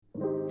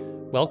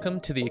Welcome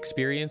to the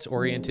Experience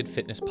Oriented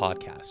Fitness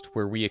Podcast,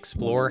 where we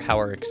explore how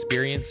our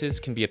experiences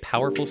can be a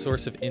powerful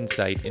source of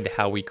insight into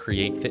how we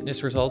create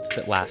fitness results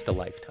that last a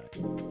lifetime.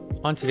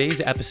 On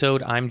today's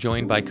episode, I'm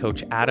joined by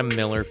Coach Adam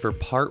Miller for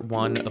part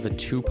one of a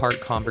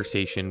two-part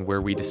conversation where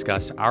we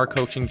discuss our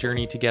coaching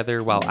journey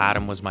together while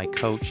Adam was my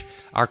coach,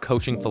 our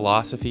coaching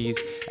philosophies,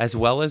 as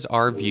well as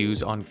our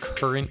views on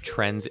current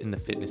trends in the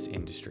fitness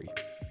industry.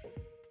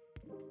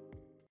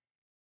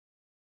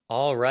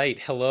 All right.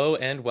 Hello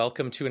and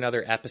welcome to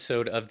another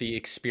episode of the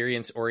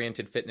Experience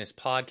Oriented Fitness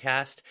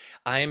Podcast.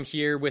 I am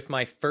here with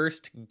my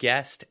first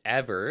guest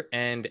ever,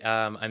 and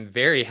I'm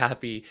very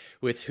happy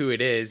with who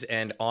it is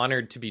and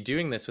honored to be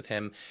doing this with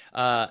him,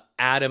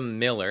 Adam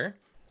Miller.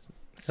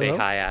 Say Hello.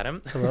 Hi,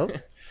 Adam. Hello.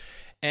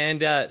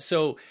 And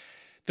so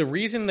the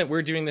reason that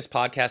we're doing this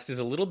podcast is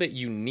a little bit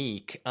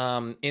unique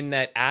in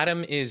that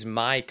Adam is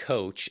my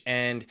coach.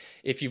 And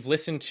if you've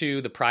listened to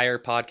the prior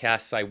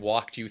podcasts, I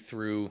walked you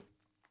through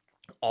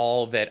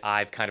all that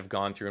I've kind of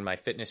gone through in my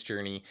fitness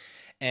journey.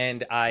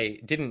 And I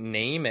didn't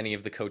name any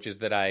of the coaches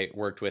that I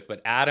worked with,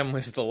 but Adam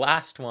was the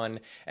last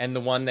one and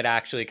the one that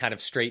actually kind of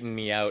straightened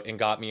me out and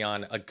got me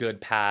on a good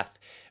path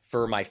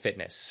for my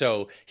fitness.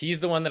 So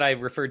he's the one that I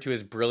referred to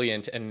as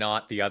brilliant and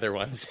not the other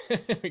ones.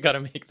 We got to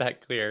make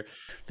that clear.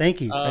 Thank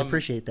you. I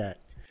appreciate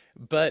that.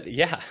 But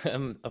yeah,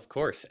 of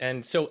course.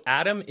 And so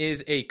Adam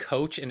is a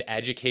coach and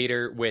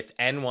educator with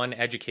N1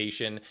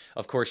 Education.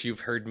 Of course,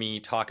 you've heard me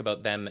talk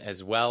about them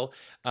as well.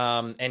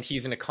 And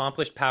he's an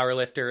accomplished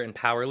powerlifter and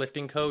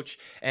powerlifting coach,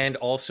 and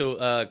also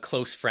a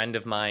close friend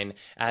of mine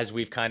as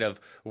we've kind of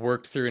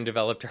worked through and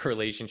developed a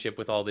relationship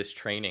with all this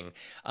training.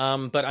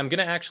 But I'm going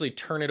to actually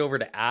turn it over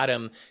to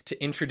Adam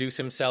to introduce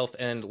himself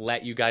and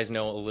let you guys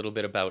know a little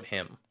bit about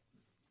him.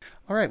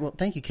 All right. Well,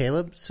 thank you,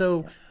 Caleb.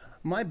 So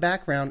my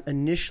background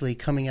initially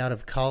coming out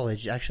of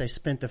college, actually I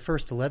spent the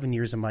first 11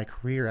 years of my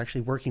career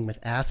actually working with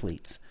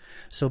athletes.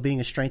 So being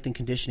a strength and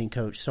conditioning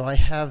coach. So I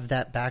have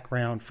that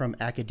background from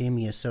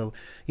academia. So,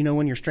 you know,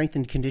 when you're strength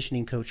and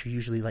conditioning coach, you're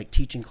usually like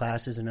teaching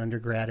classes in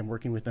undergrad and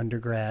working with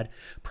undergrad,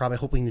 probably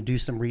hoping to do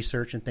some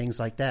research and things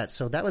like that.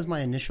 So that was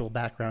my initial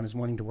background, is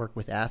wanting to work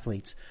with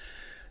athletes.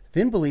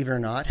 Then, believe it or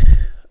not,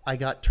 I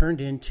got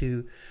turned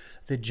into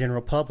the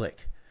general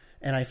public.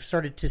 And I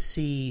started to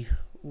see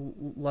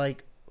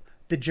like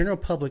the general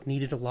public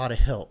needed a lot of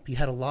help. You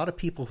had a lot of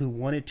people who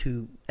wanted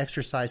to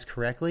exercise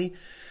correctly,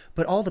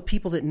 but all the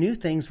people that knew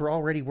things were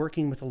already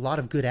working with a lot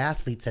of good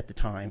athletes at the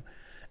time.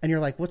 And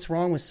you're like, what's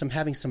wrong with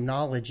having some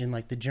knowledge in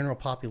like the general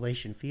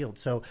population field?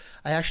 So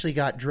I actually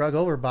got drug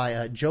over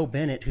by Joe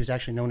Bennett, who's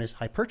actually known as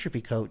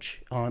Hypertrophy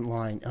Coach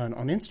online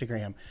on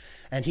Instagram.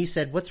 And he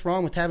said, what's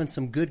wrong with having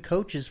some good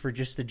coaches for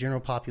just the general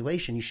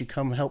population? You should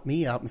come help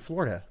me out in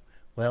Florida.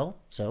 Well,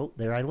 so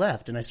there I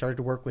left, and I started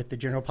to work with the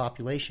general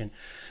population.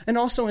 And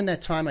also in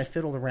that time, I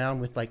fiddled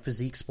around with like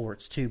physique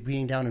sports too.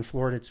 Being down in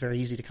Florida, it's very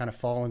easy to kind of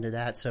fall into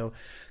that. So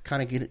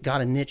kind of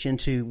got a niche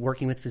into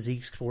working with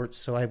physique sports.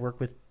 So I work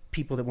with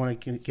people that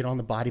want to get on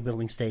the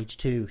bodybuilding stage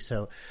too.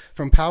 So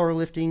from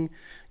powerlifting,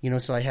 you know,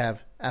 so I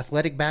have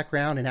athletic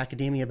background and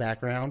academia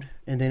background,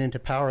 and then into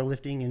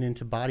powerlifting and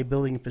into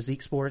bodybuilding and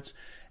physique sports,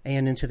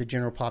 and into the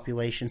general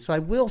population. So I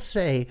will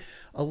say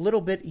a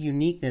little bit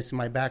uniqueness in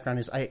my background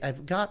is I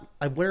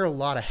wear a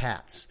lot of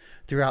hats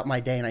throughout my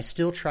day, and I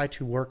still try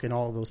to work in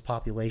all of those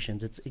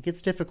populations. It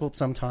gets difficult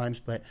sometimes,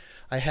 but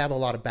I have a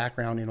lot of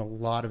background in a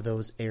lot of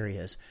those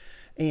areas.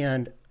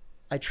 And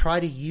I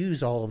try to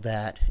use all of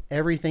that,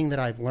 everything that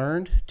I've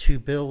learned, to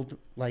build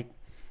like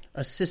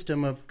a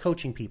system of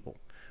coaching people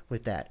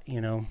with that, you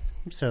know.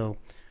 So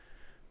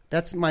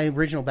that's my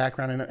original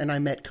background, and I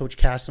met Coach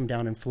Kassem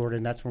down in Florida,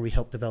 and that's where we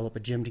helped develop a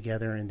gym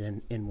together and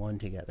then N1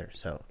 together.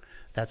 So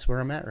that's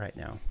where I'm at right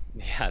now.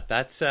 Yeah,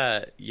 that's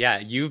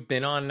you've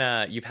been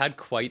on you've had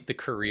quite the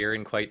career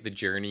and quite the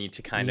journey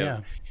to kind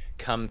of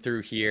come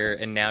through here,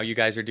 and now you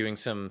guys are doing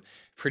some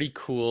pretty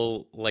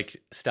cool like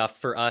stuff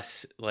for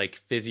us,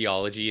 like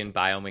physiology and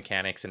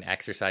biomechanics and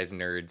exercise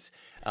nerds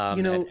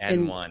you know, at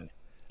N1.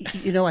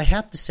 You know, I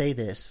have to say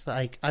this.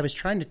 Like, I was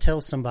trying to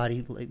tell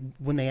somebody, like,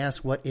 when they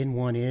ask what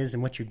N1 is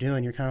and what you're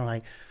doing, you're kind of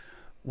like,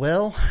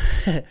 well,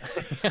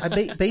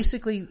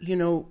 basically, you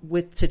know,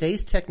 with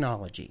today's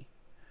technology,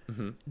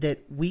 that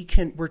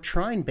we're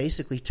trying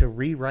basically to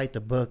rewrite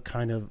the book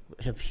kind of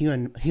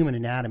human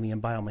anatomy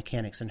and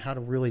biomechanics and how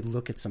to really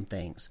look at some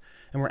things.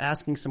 And we're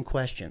asking some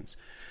questions.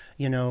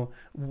 You know,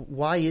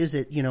 why is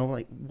it, you know,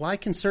 like, why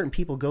can certain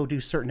people go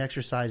do certain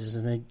exercises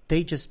and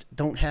they just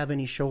don't have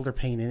any shoulder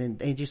pain and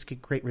they just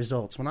get great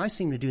results? When I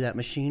seem to do that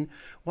machine,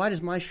 why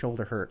does my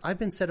shoulder hurt? I've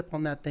been set up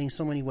on that thing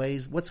so many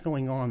ways. What's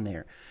going on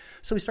there?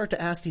 So we start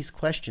to ask these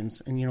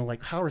questions and, you know,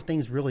 like, how are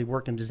things really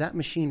working? Does that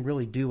machine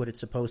really do what it's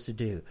supposed to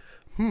do?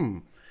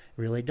 It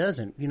really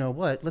doesn't. You know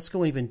what? Let's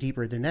go even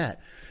deeper than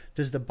that.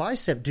 Does the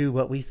bicep do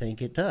what we think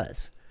it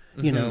does?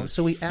 You know,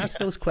 so we ask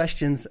those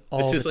questions all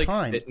the time. This is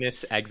like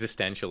fitness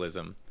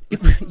existentialism.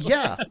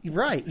 Yeah,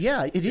 right.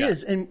 Yeah, it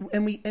is. And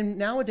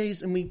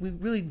nowadays, and we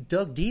really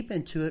dug deep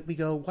into it. We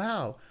go,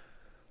 wow,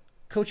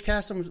 Coach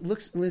Cassim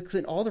looks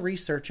at all the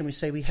research, and we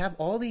say we have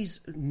all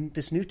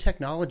this new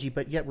technology,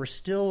 but yet we're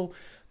still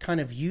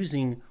kind of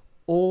using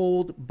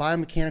old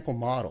biomechanical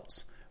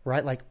models,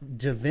 right? Like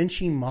Da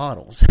Vinci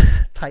models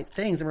type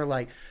things. And we're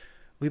like,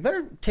 we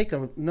better take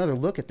another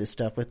look at this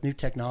stuff with new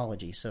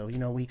technology. So,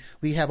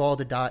 we have all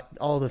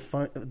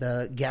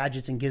the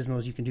gadgets and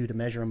gizmos you can do to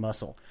measure a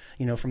muscle,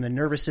 from the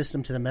nervous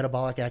system to the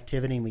metabolic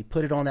activity, and we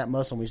put it on that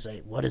muscle and we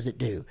say, what does it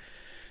do?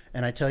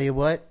 And I tell you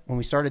what, when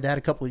we started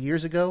that 3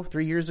 years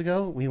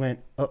ago, we went,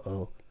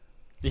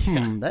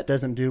 that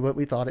doesn't do what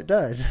we thought it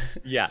does.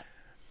 Yeah.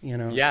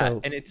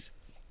 So,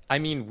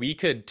 and we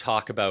could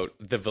talk about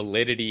the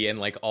validity and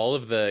like all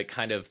of the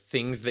kind of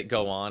things that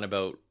go on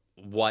about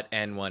what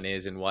N1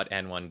 is and what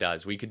N1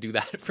 does. We could do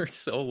that for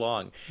so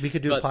long. We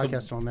could do a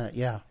podcast on that.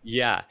 Yeah.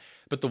 Yeah.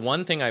 But the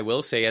one thing I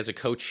will say as a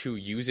coach who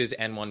uses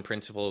N1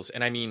 principles,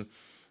 and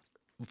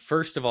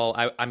first of all,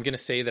 I'm going to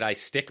say that I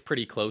stick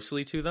pretty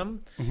closely to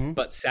them. Mm-hmm.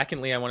 But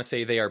secondly, I want to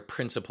say they are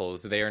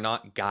principles. They are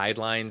not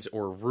guidelines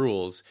or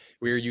rules.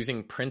 We are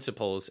using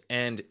principles.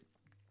 And,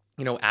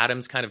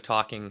 Adam's kind of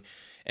talking,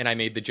 and I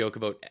made the joke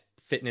about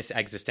fitness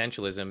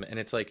existentialism. And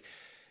it's like,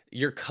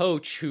 your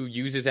coach who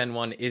uses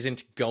N1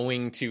 isn't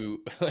going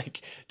to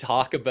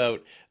talk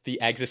about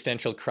the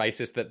existential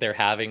crisis that they're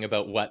having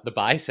about what the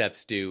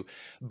biceps do.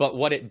 But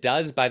what it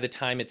does by the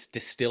time it's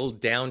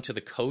distilled down to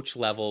the coach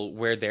level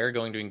where they're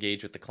going to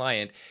engage with the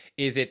client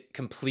is it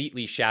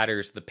completely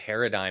shatters the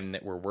paradigm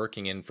that we're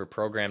working in for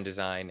program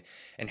design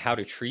and how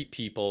to treat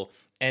people.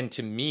 And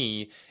to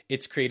me,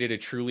 it's created a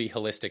truly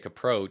holistic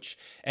approach.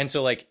 And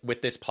so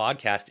with this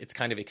podcast, it's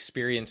kind of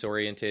experience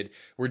oriented.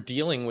 We're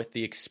dealing with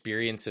the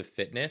experience of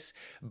fitness,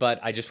 but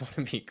I just want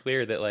to be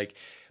clear that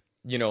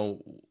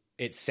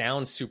it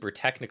sounds super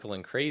technical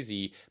and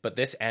crazy, but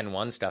this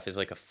N1 stuff is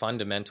like a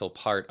fundamental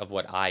part of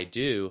what I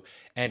do.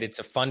 And it's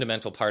a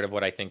fundamental part of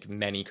what I think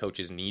many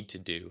coaches need to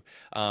do.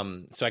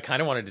 So I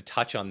kind of wanted to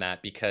touch on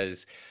that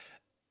because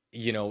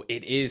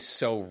it is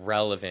so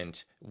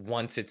relevant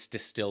once it's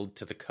distilled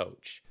to the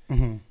coach.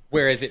 Mm-hmm.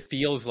 Whereas it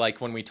feels like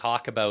when we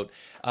talk about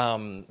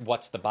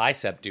what's the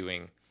bicep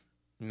doing,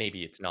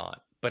 maybe it's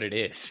not, but it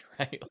is,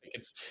 right?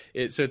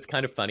 So it's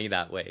kind of funny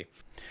that way.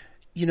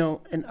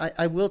 And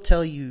I will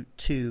tell you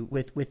too,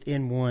 with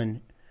N1,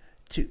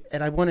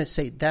 and I want to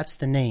say that's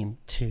the name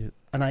too.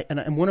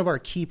 And one of our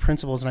key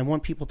principles, and I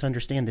want people to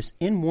understand this,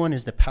 N1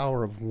 is the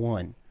power of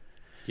one.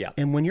 Yeah.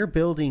 And when you're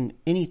building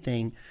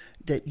anything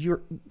that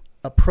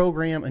a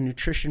program, a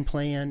nutrition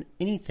plan,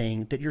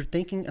 anything that you're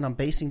thinking, and I'm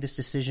basing this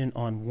decision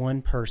on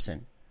one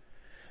person,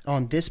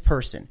 on this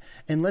person.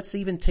 And let's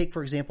even take,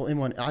 for example,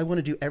 N1, I want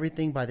to do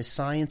everything by the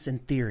science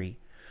and theory.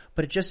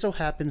 But it just so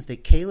happens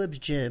that Caleb's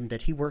gym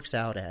that he works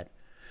out at,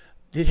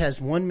 it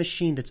has one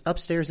machine that's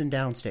upstairs and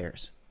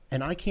downstairs.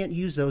 And I can't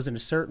use those in a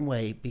certain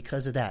way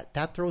because of that.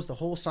 That throws the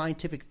whole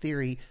scientific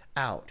theory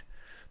out.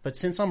 But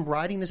since I'm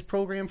writing this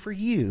program for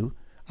you,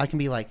 I can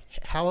be like,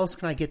 how else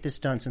can I get this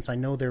done since I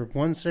know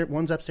one's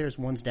upstairs,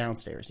 one's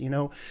downstairs?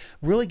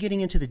 Really getting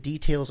into the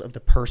details of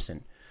the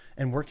person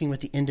and working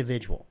with the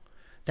individual.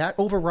 That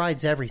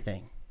overrides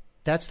everything.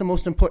 That's the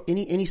most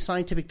important. Any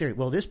scientific theory.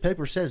 Well, this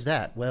paper says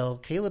that. Well,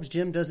 Caleb's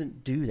gym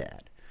doesn't do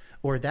that.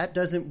 Or that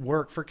doesn't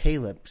work for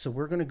Caleb. So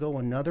we're going to go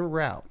another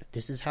route.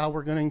 This is how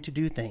we're going to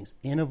do things.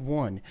 N of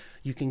one.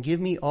 You can give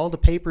me all the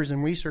papers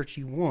and research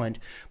you want,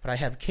 but I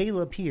have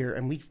Caleb here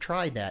and we've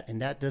tried that and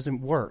that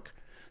doesn't work.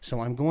 So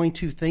I'm going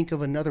to think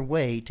of another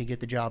way to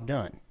get the job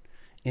done.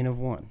 N of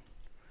one.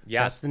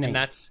 Yeah, that's the name.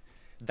 And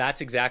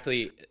that's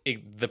exactly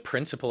the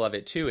principle of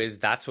it too. Is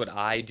that's what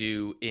I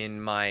do in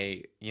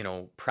my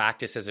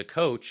practice as a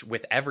coach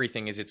with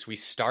everything. Is we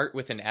start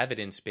with an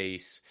evidence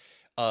base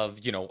of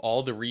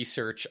all the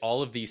research,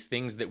 all of these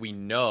things that we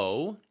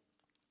know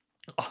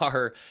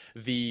are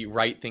the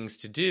right things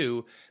to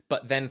do,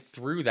 but then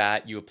through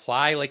that you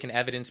apply an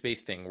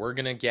evidence-based thing. We're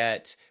going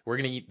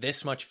to eat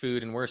this much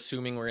food and we're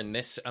assuming we're in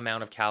this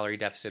amount of calorie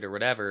deficit or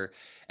whatever.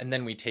 And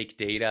then we take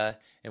data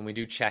and we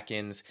do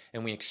check-ins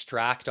and we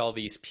extract all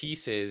these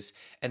pieces.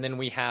 And then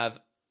we have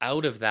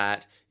out of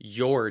that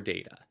your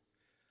data,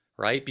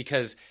 right?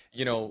 Because,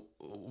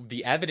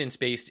 the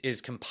evidence-based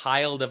is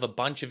compiled of a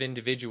bunch of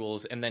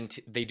individuals and then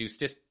they do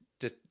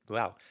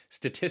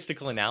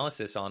statistical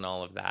analysis on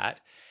all of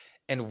that.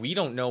 And we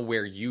don't know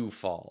where you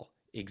fall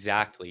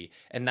exactly.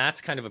 And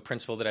that's kind of a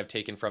principle that I've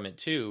taken from it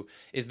too,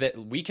 is that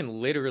we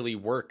can literally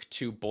work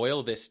to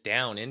boil this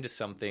down into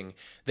something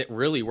that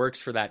really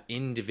works for that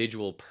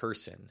individual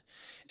person.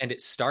 And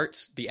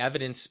the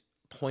evidence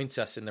points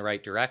us in the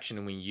right direction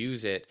and we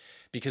use it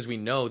because we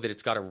know that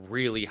it's got a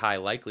really high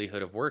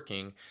likelihood of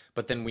working,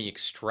 but then we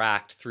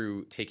extract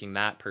through taking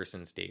that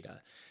person's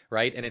data,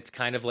 right? And it's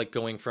kind of like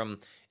going from,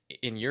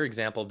 in your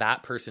example,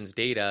 that person's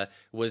data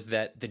was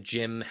that the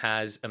gym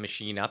has a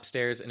machine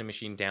upstairs and a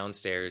machine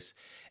downstairs,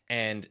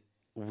 and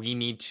we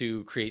need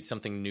to create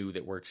something new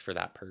that works for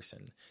that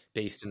person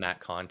based in that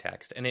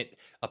context. And it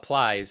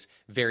applies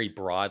very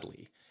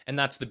broadly. And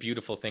that's the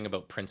beautiful thing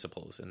about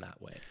principles in that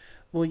way.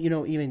 Well,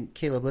 even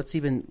Caleb, let's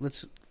even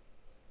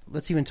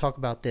talk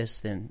about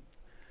this then.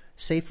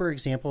 say, for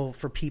example,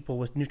 for people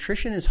with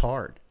nutrition is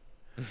hard.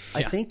 Yeah.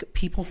 I think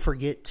people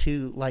forget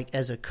to, like,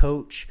 as a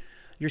coach,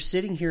 you're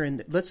sitting here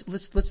and let's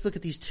look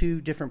at these two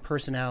different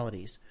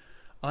personalities.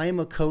 I am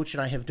a coach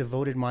and I have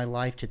devoted my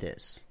life to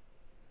this.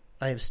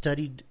 I have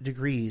studied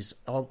degrees.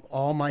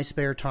 All my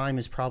spare time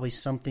is probably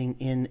something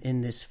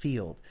in this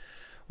field,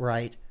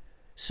 right?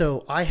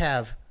 So I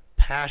have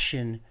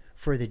passion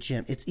for the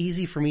gym. It's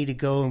easy for me to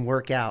go and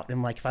work out.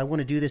 And like, if I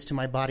want to do this to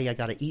my body, I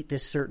got to eat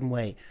this certain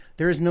way.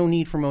 There is no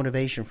need for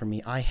motivation for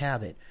me. I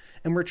have it.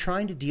 And we're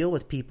trying to deal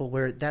with people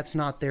where that's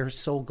not their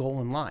sole goal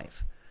in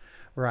life,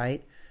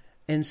 right?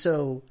 And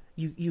so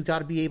you got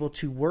to be able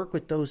to work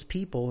with those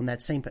people in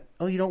that same,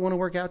 oh, you don't want to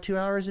work out 2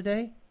 hours a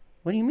day?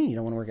 What do you mean you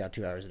don't want to work out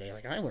 2 hours a day?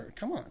 Like, I learned,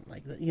 come on.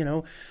 Like, you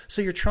know,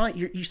 so you're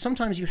trying,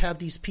 sometimes you have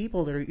these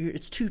people that are,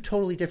 it's two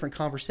totally different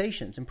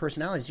conversations and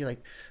personalities. You're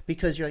like,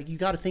 because you're like, you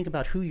got to think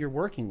about who you're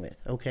working with.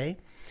 Okay.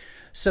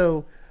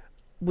 So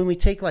when we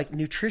take like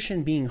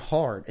nutrition being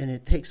hard, and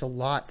it takes a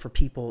lot for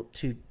people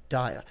to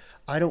diet,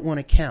 I don't want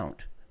to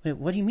count. Wait,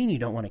 what do you mean you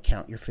don't want to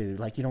count your food?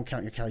 Like, you don't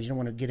count your calories. You don't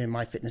want to get in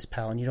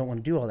MyFitnessPal, and you don't want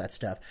to do all that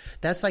stuff.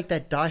 That's like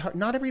that diehard.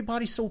 Not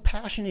everybody's so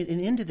passionate and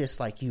into this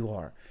like you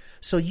are.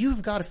 So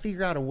you've got to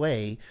figure out a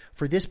way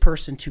for this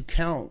person to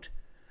count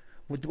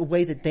with the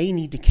way that they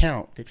need to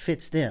count that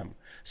fits them.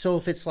 So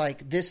if it's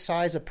like this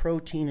size of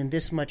protein and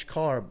this much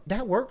carb,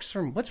 that works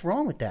for, what's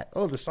wrong with that?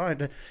 Oh, the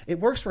size, it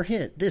works for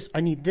him.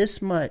 I need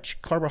this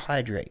much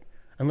carbohydrate.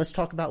 And let's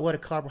talk about what a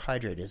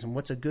carbohydrate is and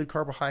what's a good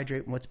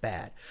carbohydrate and what's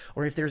bad.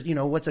 Or if there's,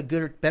 what's a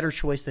good or better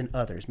choice than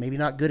others. Maybe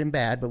not good and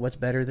bad, but what's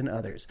better than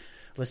others.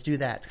 Let's do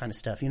that kind of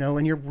stuff,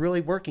 and you're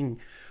really working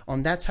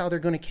on, that's how they're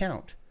going to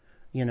count,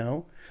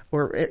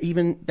 or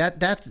even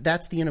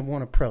that's the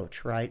N-of-1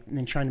 approach, right? And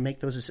then trying to make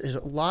those, a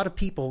lot of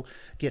people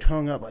get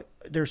hung up. Like,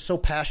 they're so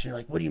passionate.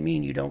 Like, what do you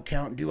mean you don't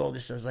count and do all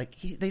this? I was like,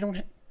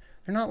 they're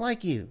not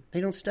like you.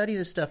 They don't study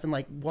this stuff and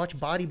like watch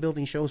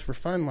bodybuilding shows for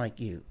fun like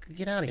you.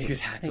 Get out of here.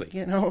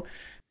 Exactly.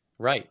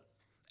 Right.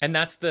 And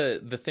that's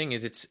the thing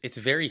is it's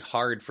very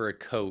hard for a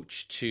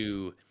coach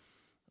to,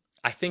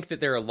 I think that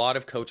there are a lot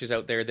of coaches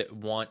out there that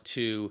want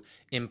to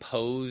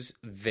impose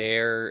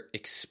their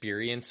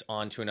experience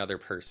onto another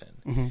person.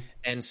 Mm-hmm.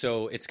 And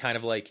so it's kind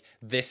of like,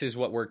 this is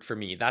what worked for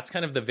me. That's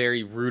kind of the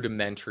very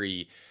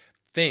rudimentary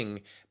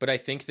thing. But I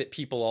think that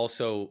people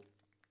also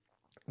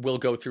will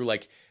go through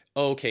like,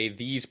 okay,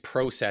 these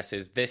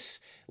processes, this,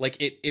 like,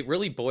 it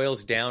really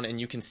boils down, and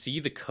you can see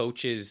the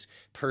coach's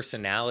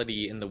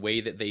personality and the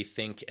way that they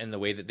think and the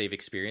way that they've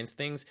experienced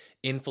things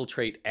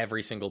infiltrate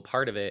every single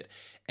part of it.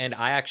 And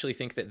I actually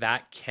think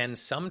that can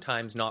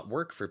sometimes not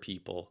work for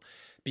people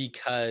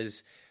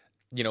because,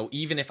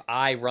 even if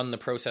I run the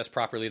process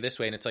properly this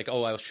way and it's like,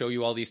 oh, I'll show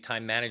you all these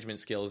time management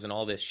skills and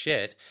all this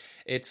shit.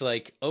 It's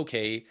like,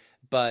 okay,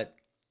 but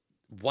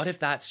what if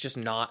that's just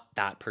not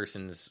that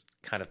person's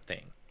kind of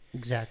thing?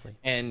 Exactly.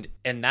 And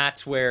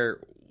that's where,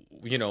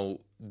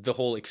 the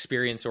whole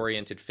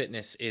experience-oriented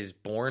fitness is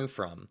born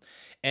from.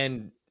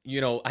 And,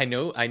 I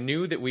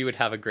knew that we would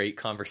have a great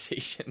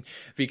conversation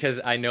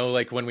because I know,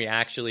 like, when we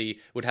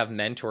actually would have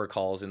mentor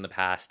calls in the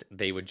past,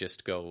 they would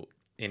just go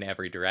in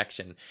every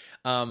direction.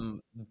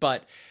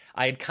 But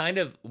I had kind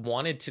of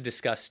wanted to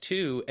discuss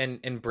too,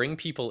 and bring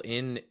people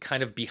in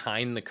kind of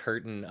behind the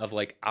curtain of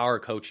like our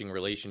coaching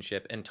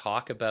relationship and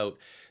talk about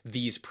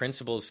these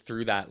principles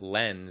through that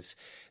lens.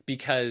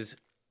 Because,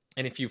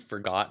 and if you've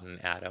forgotten,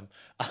 Adam,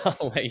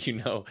 I'll let you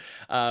know,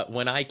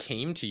 when I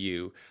came to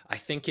you, I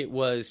think it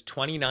was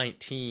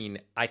 2019,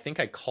 I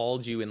think I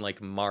called you in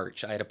like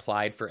March. I had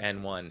applied for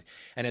N1.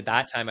 And at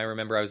that time, I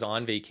remember I was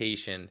on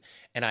vacation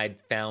and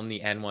I'd found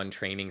the N1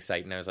 training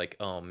site and I was like,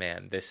 oh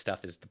man, this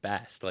stuff is the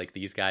best. Like,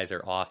 these guys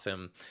are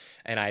awesome.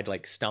 And I'd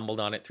like stumbled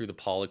on it through the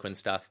Poliquin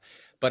stuff.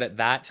 But at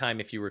that time,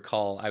 if you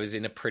recall, I was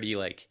in a pretty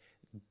like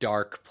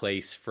dark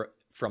place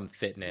from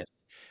fitness.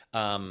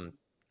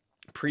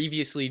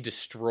 Previously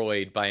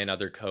destroyed by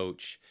another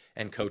coach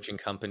and coaching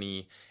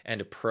company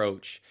and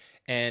approach.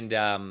 And,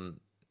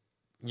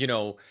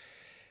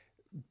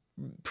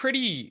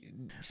 pretty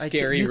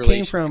scary.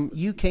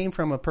 You came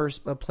from a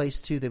place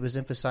too that was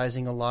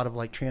emphasizing a lot of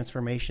like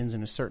transformations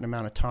in a certain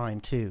amount of time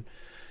too.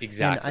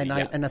 Exactly.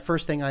 And the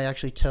first thing I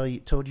actually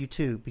told you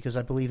too, because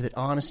I believe that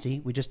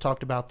honesty, we just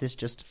talked about this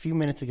just a few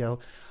minutes ago,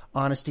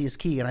 honesty is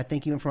key. And I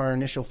think even from our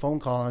initial phone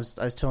call, I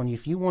was telling you,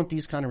 if you want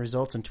these kind of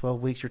results in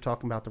 12 weeks, you're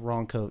talking about the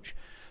wrong coach.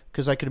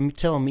 Because I could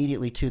tell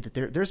immediately too that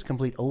there's a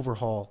complete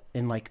overhaul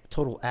in like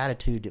total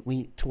attitude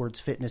towards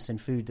fitness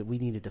and food that we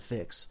needed to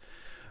fix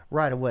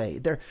right away.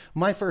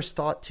 My first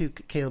thought too,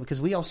 Caleb, because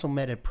we also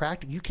met at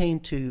practical. You came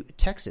to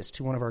Texas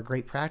to one of our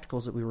great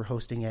practicals that we were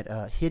hosting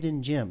at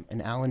Hidden Gym in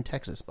Allen,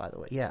 Texas. By the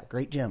way, yeah,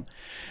 great gym.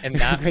 And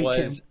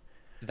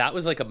that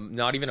was like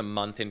not even a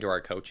month into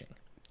our coaching.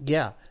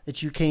 Yeah,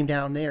 that you came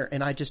down there,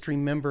 and I just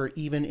remember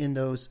even in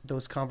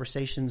those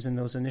conversations and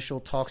those initial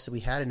talks that we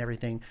had and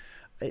everything,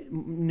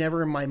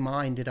 never in my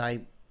mind did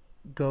I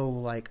go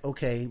like,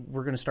 okay,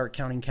 we're going to start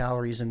counting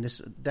calories, and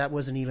that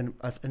wasn't even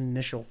an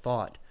initial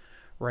thought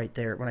right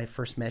there when I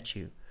first met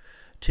you,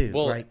 too.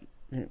 Well, right?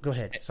 Go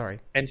ahead. Sorry.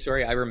 And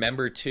sorry, I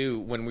remember too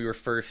when we were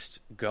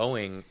first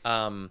going,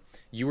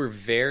 you were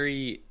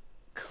very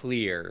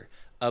clear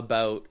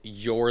about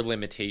your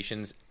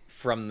limitations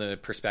from the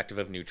perspective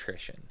of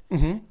nutrition.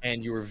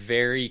 And you were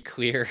very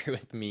clear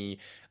with me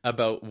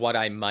about what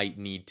I might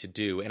need to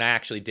do. And I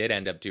actually did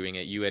end up doing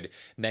it. You had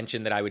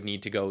mentioned that I would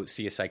need to go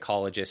see a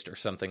psychologist or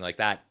something like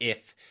that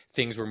if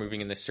things were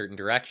moving in this certain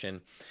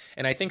direction.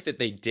 And I think that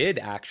they did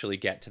actually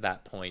get to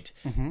that point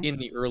in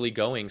the early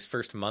goings,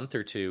 first month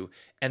or two.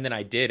 And then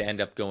I did end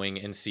up going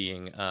and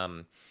seeing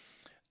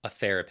a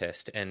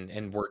therapist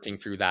and working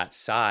through that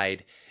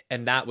side.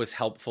 And that was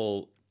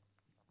helpful,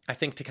 I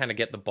think, to kind of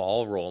get the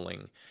ball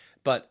rolling.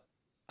 But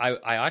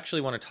I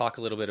actually want to talk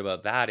a little bit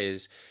about that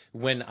is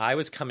when I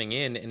was coming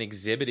in and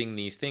exhibiting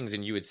these things,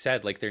 and you had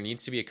said like there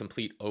needs to be a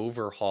complete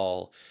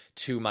overhaul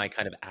to my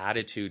kind of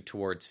attitude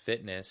towards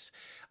fitness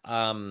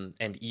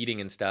and eating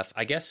and stuff.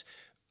 I guess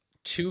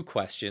two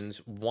questions.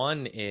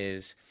 One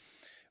is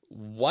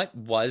what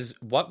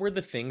were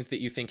the things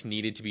that you think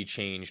needed to be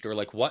changed, or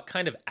like what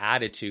kind of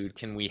attitude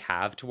can we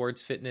have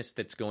towards fitness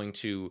that's going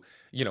to,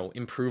 you know,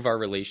 improve our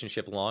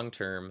relationship long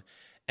term?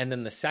 And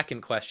then the second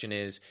question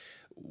is,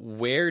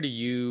 what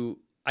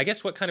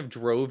kind of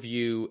drove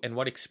you and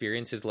what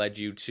experiences led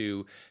you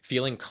to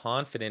feeling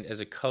confident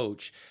as a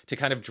coach to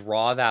kind of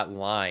draw that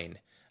line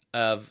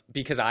of,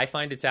 because I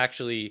find it's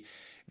actually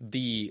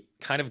the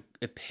kind of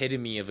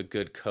epitome of a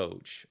good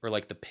coach, or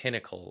like the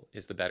pinnacle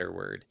is the better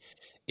word,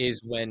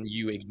 is when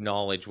you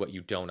acknowledge what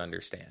you don't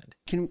understand.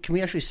 Can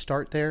we actually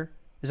start there?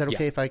 Is that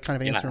okay if I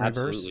kind of answer in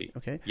reverse? Absolutely.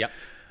 Okay. Yep.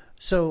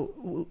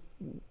 So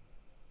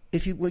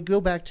if you would go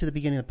back to the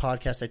beginning of the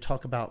podcast, I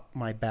talk about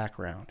my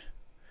background.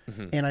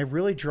 And I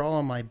really draw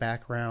on my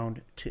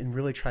background and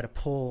really try to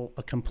pull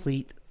a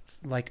complete,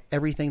 like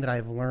everything that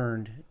I've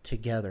learned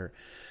together.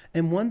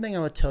 And one thing I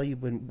would tell you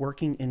when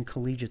working in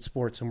collegiate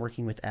sports and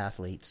working with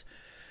athletes,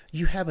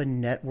 you have a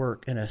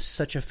network and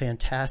such a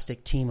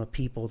fantastic team of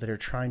people that are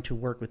trying to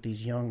work with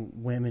these young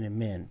women and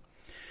men.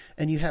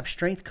 And you have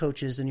strength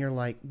coaches and you're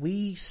like,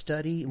 we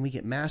study and we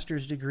get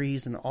master's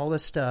degrees and all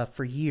this stuff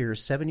for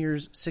years, 7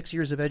 years, 6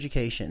 years of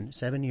education,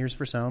 7 years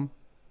for some.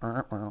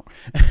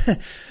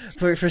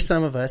 for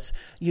some of us,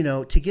 you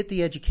know, to get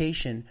the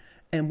education,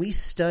 and we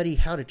study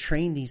how to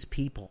train these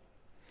people.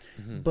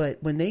 But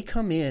when they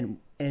come in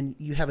and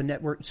you have a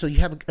network, so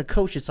you have a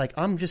coach, it's like,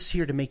 I'm just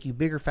here to make you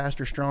bigger,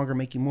 faster, stronger,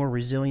 make you more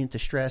resilient to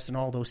stress and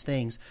all those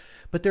things.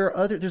 But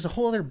there's a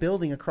whole other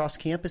building across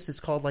campus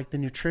that's called like the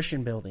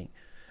nutrition building.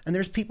 And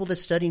there's people that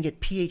study and get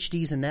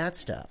PhDs in that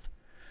stuff.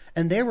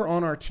 And they were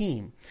on our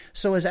team.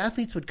 So as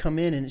athletes would come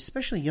in, and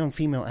especially young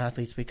female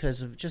athletes,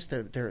 because of just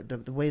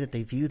the way that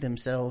they view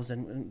themselves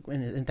and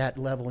at that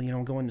level, you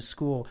know, going to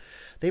school,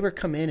 they would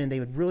come in and they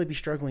would really be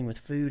struggling with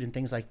food and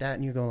things like that.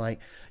 And you go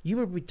like, you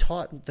would be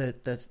taught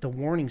the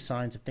warning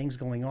signs of things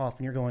going off,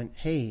 and you're going,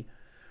 hey,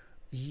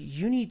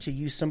 you need to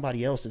use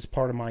somebody else as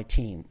part of my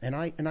team.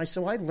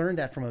 So I learned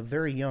that from a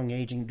very young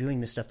age in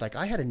doing this stuff. Like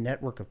I had a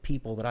network of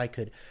people that I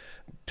could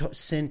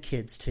send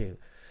kids to.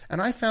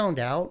 And I found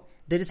out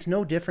that it's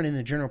no different in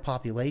the general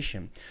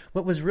population.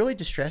 What was really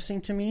distressing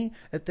to me,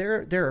 that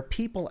there are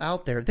people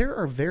out there, there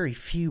are very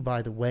few,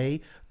 by the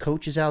way,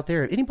 coaches out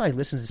there. Anybody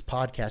listens to this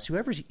podcast,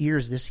 whoever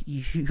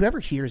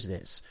hears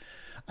this,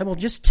 I will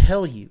just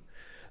tell you,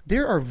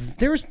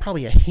 there's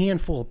probably a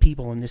handful of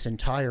people in this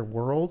entire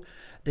world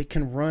that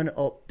can run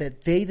up,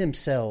 that they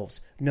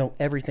themselves know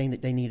everything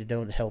that they need to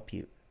know to help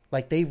you.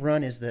 Like they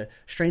run as the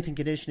strength and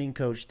conditioning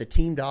coach, the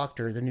team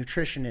doctor, the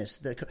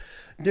nutritionist.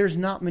 There's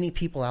not many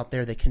people out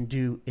there that can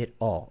do it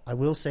all. I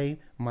will say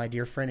my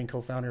dear friend and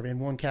co-founder of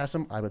N1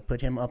 Chasm, I would put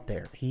him up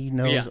there. He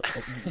knows,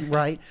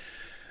 right?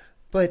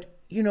 But,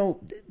 you know,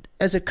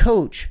 as a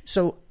coach,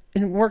 so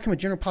in working with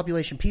general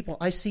population people,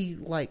 I see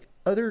like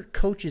other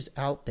coaches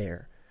out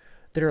there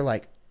that are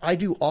like, I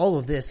do all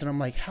of this. And I'm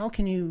like, how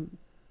can you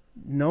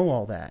know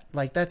all that?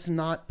 Like that's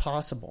not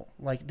possible.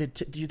 Like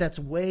that's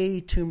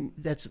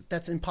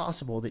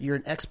impossible that you're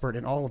an expert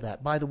in all of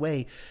that. By the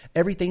way,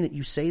 everything that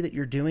you say that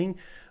you're doing,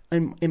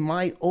 in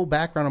my old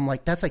background, I'm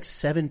like, that's like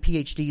 7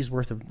 PhDs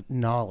worth of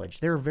knowledge.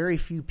 There are very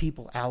few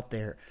people out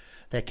there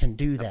that can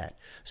do that.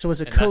 So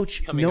as a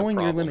coach, knowing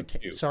your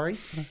limitations,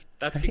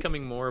 that's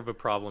becoming more of a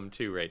problem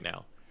too right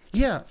now.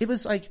 Yeah, it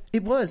was.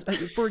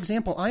 For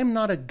example, I am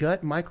not a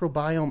gut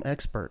microbiome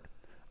expert.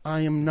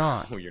 I am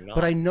not. Oh, you're not.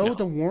 But I know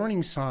the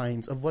warning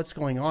signs of what's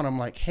going on. I'm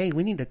like, hey,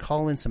 we need to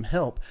call in some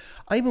help.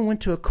 I even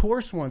went to a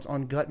course once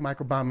on gut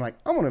microbiome. I'm like,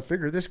 I want to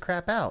figure this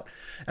crap out.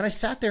 And I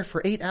sat there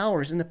for 8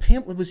 hours, and the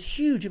pamphlet was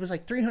huge. It was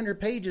like 300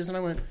 pages, and I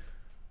went,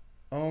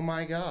 oh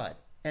my God.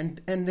 And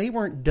they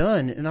weren't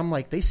done. And I'm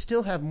like, they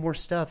still have more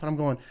stuff. And I'm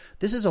going,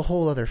 this is a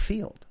whole other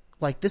field.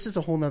 Like, this is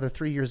a whole other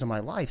 3 years of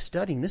my life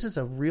studying. This is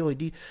a really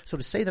deep. So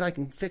to say that I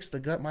can fix the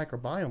gut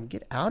microbiome,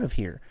 get out of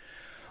here.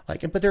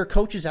 Like, but there are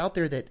coaches out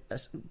there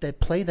that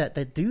play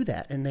that do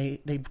that, and they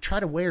try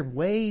to wear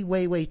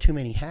way too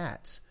many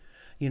hats.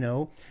 You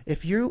know,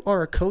 if you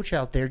are a coach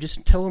out there,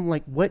 just tell them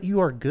like what you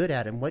are good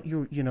at and what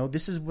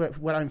this is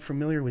what I'm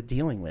familiar with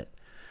dealing with.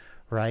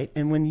 right?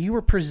 And when you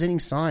were presenting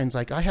signs,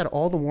 like I had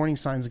all the warning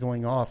signs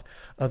going off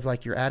of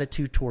like your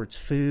attitude towards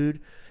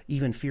food,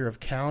 even fear of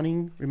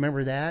counting.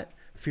 Remember that?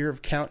 Fear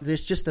of count.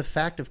 This just the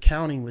fact of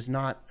counting was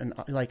not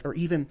or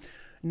even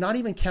not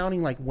even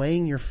counting, like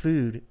weighing your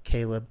food,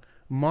 Caleb,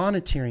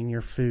 monitoring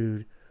your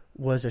food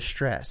was a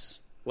stress.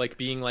 Like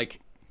being like,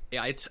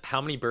 yeah, it's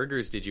how many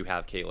burgers did you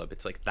have, Caleb?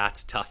 It's like,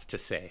 that's tough to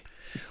say.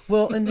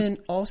 Well, and then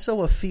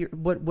also a fear,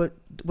 what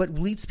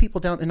leads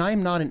people down, and I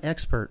am not an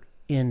expert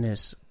in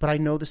this, but I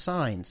know the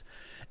signs.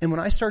 And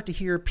when I start to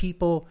hear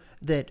people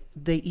that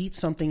they eat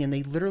something and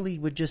they literally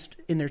would just,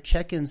 in their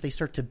check-ins, they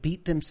start to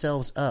beat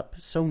themselves up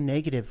so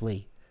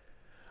negatively,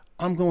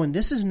 I'm going,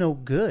 this is no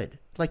good.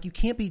 Like, you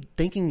can't be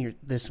thinking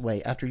this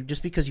way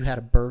just because you had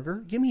a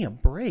burger. Give me a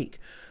break.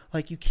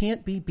 Like, you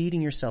can't be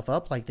beating yourself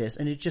up like this.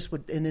 And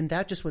then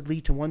that just would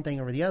lead to one thing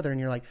over the other. And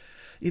you're like,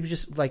 it was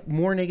just like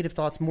more negative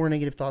thoughts,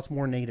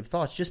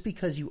 just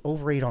because you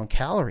overate on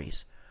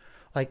calories.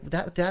 Like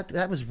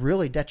that was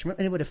really detrimental,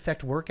 and it would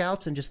affect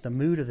workouts and just the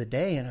mood of the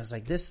day. And I was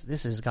like, this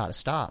has got to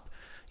stop.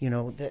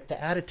 The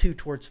attitude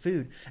towards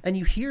food, and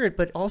you hear it,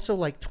 but also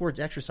like towards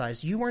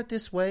exercise. You weren't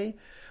this way,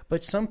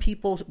 but some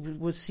people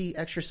would see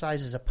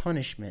exercise as a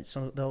punishment.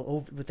 So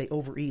if they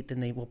overeat, then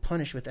they will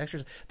punish with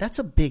exercise. That's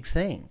a big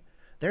thing.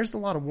 There's a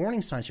lot of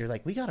warning signs here.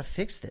 Like, we got to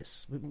fix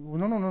this.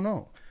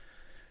 No.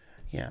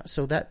 Yeah.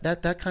 So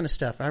that kind of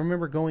stuff. I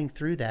remember going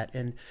through that.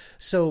 And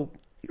so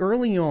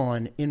early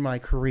on in my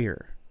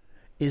career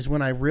is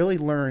when I really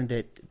learned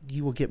that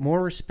you will get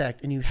more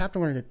respect, and you have to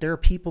learn that there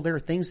are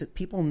things that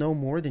people know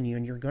more than you,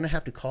 and you're going to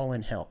have to call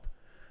in help.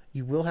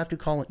 You will have to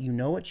call it. You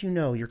know what you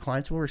know. Your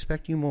clients will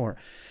respect you more.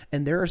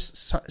 And there are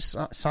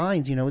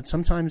signs,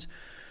 sometimes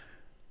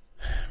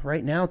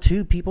right now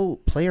too, people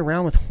play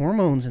around with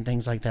hormones and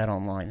things like that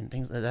online, and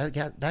things like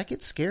that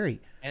gets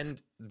scary.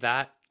 And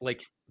that,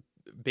 like,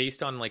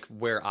 based on like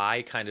where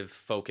I kind of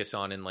focus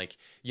on, and like,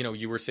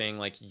 you were saying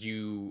like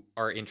you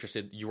were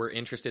interested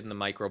in the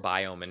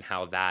microbiome and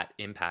how that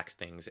impacts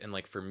things. And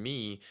like, for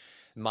me,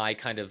 my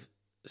kind of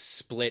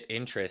split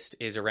interest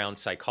is around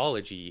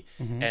psychology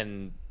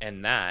and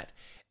that.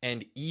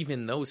 And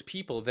even those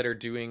people that are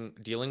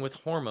dealing with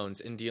hormones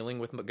and dealing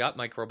with gut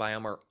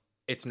microbiome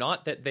it's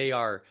not that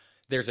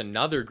there's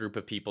another group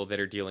of people that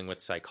are dealing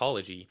with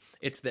psychology.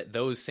 It's that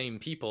those same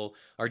people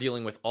are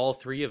dealing with all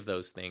three of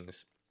those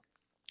things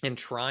and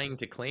trying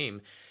to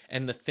claim.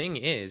 And the thing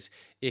is,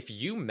 if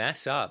you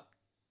mess up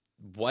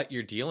what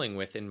you're dealing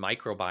with in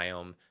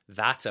microbiome,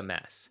 that's a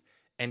mess.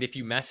 And if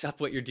you mess up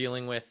what you're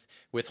dealing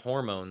with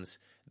hormones,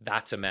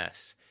 that's a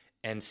mess.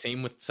 And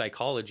same with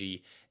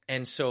psychology.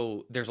 And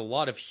so there's a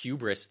lot of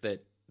hubris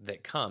that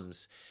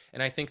comes.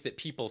 And I think that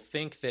people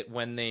think that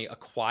when they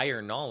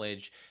acquire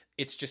knowledge,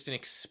 it's just an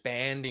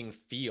expanding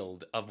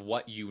field of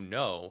what you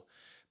know.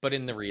 But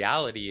in the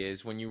reality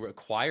is, when you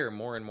acquire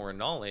more and more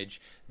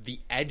knowledge, the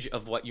edge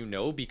of what you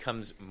know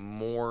becomes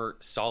more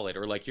solid.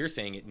 Or like you're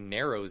saying, it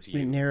narrows you.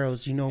 It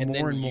narrows. You know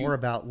more and more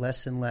about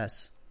less and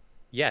less.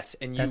 Yes.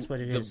 And that's what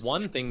it is. The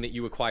one thing that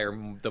you acquire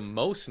the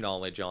most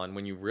knowledge on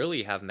when you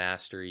really have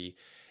mastery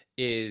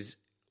is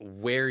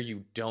where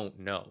you don't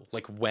know.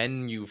 Like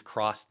when you've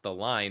crossed the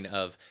line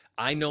of,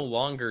 I no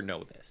longer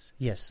know this.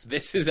 Yes.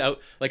 This is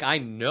out. Like, I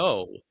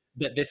know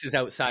that this is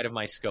outside of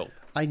my scope.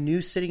 I knew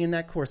sitting in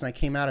that course, and I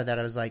came out of that,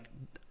 I was like,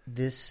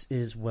 this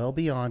is well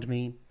beyond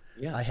me.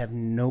 Yeah. I have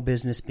no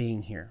business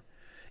being here.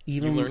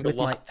 Even you learned with a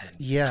lot then.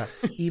 Yeah.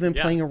 Even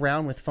playing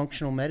around with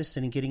functional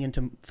medicine and getting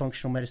into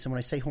functional medicine. When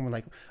I say hormone,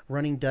 like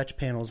running Dutch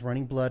panels,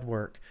 running blood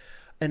work.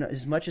 And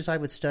as much as I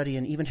would study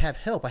and even have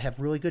help, I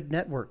have really good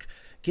network.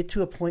 Get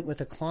to a point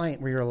with a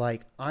client where you're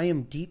like, I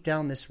am deep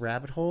down this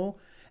rabbit hole,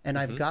 and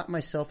I've got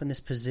myself in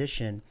this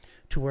position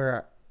to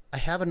where I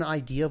have an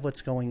idea of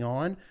what's going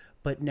on,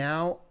 but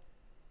now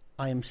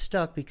I am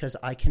stuck because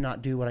I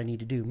cannot do what I need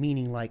to do.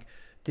 Meaning, like,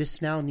 this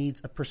now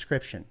needs a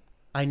prescription.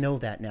 I know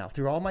that now.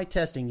 Through all my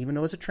testing, even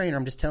though as a trainer,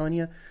 I'm just telling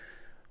you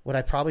what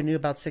I probably knew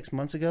about 6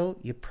 months ago.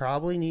 You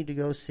probably need to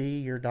go see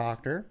your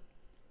doctor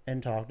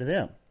and talk to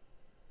them.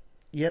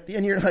 Yep.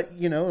 And you're like,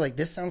 like,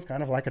 this sounds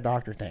kind of like a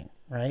doctor thing,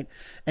 right?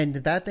 And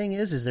the bad thing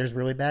is there's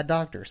really bad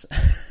doctors.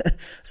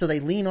 So they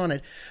lean on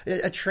it.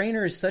 A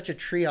trainer is such a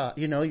triage,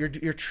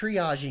 you're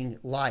triaging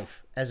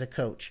life as a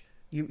coach.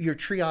 You're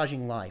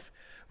triaging life,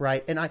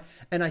 right? And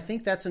I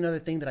think that's another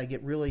thing that I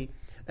get really,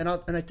 and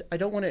I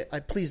don't want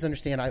to, please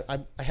understand,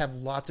 I have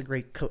lots of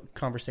great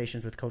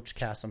conversations with Coach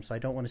Kassem, so I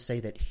don't want to say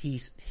that he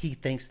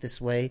thinks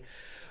this way,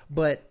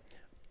 but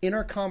in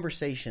our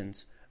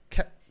conversations,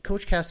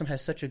 Coach Kassem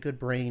has such a good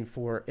brain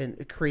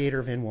and creator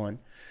of N1.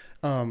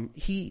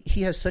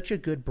 He has such a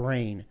good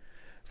brain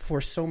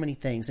for so many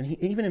things,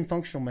 and even in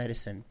functional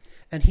medicine.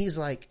 And he's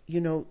like,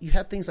 you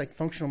have things like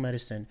functional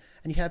medicine,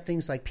 and you have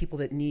things like people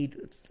that need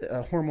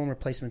hormone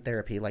replacement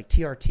therapy, like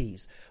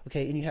TRTs.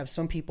 Okay, and you have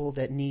some people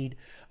that need,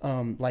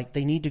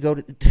 they need to go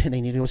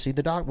see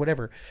the doc,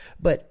 whatever.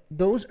 But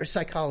those are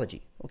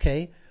psychology.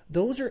 Okay,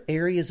 those are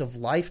areas of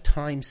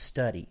lifetime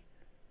study,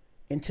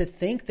 and to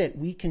think that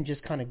we can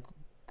just kind of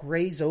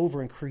graze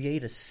over and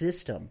create a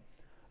system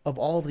of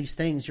all of these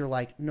things, you're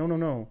like,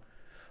 no.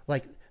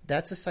 Like,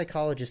 that's a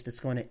psychologist that's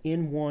going to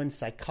N1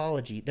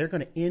 psychology. They're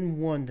going to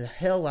N1 the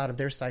hell out of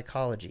their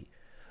psychology.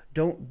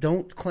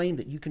 Don't claim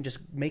that you can just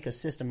make a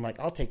system like,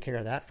 I'll take care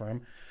of that for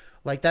him.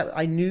 Like that,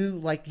 I knew,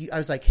 like, I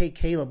was like, hey,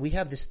 Caleb, we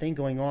have this thing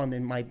going on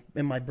in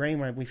my brain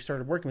when we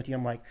started working with you.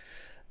 I'm like,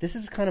 this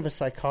is kind of a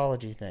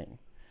psychology thing.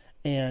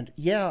 And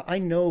yeah, I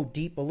know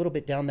deep a little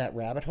bit down that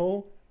rabbit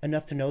hole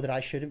enough to know that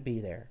I shouldn't be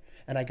there.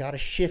 And I got to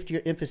shift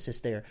your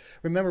emphasis there.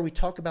 Remember, we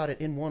talk about it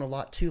in one a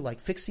lot too,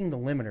 like fixing the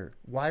limiter.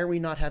 Why are we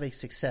not having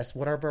success?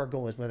 Whatever our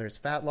goal is, whether it's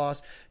fat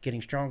loss,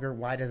 getting stronger,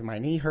 why does my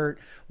knee hurt,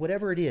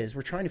 whatever it is,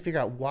 we're trying to figure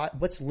out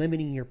what's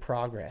limiting your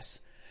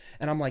progress.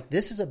 And I'm like,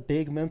 this is a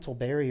big mental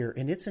barrier,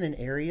 and it's in an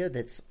area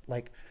that's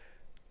like,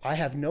 I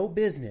have no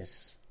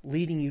business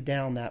leading you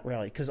down that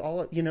route, because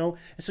and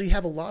so you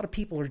have a lot of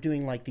people who are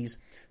doing like these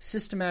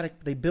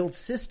they build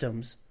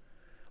systems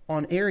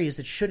on areas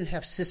that shouldn't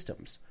have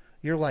systems.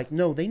 You're like,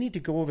 no, they need to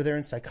go over there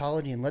in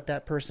psychology and let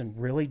that person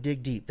really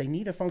dig deep. They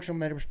need a functional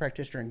medicine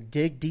practitioner and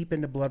dig deep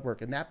into blood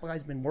work. And that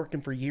guy's been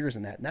working for years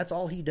in that. And that's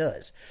all he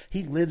does.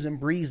 He lives and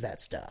breathes that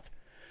stuff.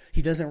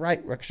 He doesn't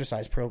write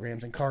exercise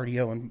programs and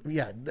cardio. And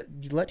yeah,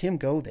 you let him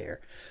go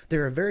there.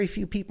 There are very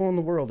few people in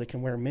the world that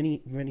can wear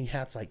many, many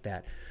hats like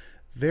that.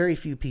 Very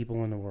few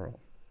people in the world.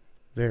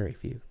 Very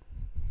few.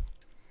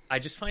 I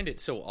just find it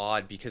so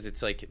odd because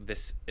it's like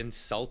this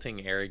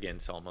insulting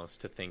arrogance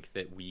almost to think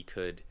that we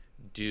could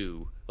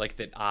do, like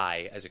that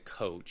I, as a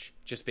coach,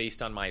 just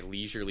based on my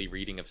leisurely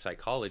reading of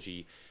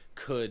psychology,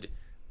 could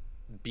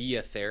be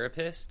a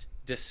therapist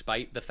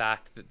despite the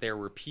fact that there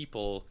were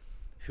people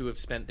who have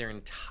spent their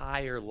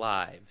entire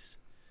lives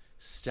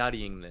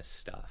studying this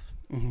stuff.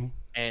 Mm-hmm.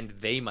 And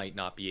they might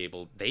not be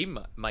able, they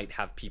might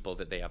have people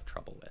that they have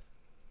trouble with.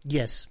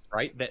 Yes.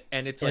 Right?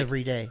 And it's every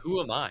like, day.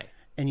 Who am I?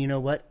 And you know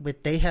what?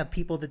 But they have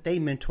people that they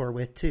mentor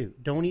with too.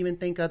 Don't even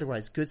think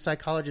otherwise. Good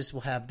psychologists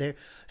will have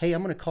hey,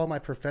 I'm going to call my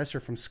professor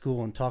from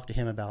school and talk to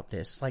him about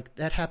this. Like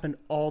that happened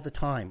all the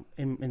time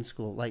in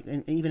school. Like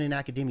even in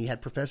academia, you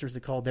had professors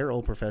that called their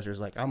old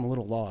professors like, I'm a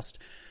little lost.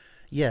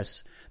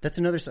 Yes. That's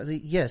another side.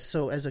 Yes.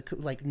 So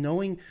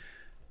knowing,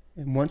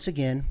 and once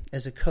again,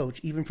 as a coach,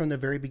 even from the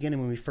very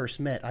beginning when we first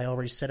met, I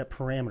already set up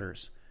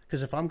parameters.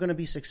 Because if I'm going to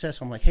be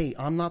successful, I'm like, hey,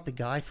 I'm not the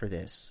guy for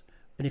this.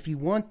 And if you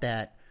want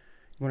that,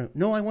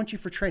 no, I want you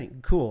for training.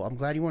 Cool. I'm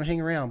glad you want to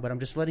hang around, but I'm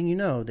just letting you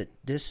know that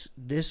this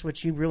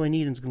what you really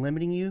need and is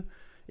limiting you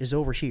is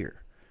over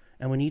here.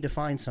 And we need to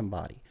find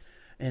somebody.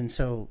 And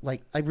so,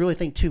 like, I really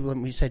think too,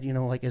 when we said,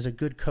 like as a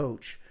good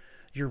coach,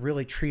 you're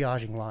really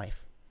triaging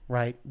life,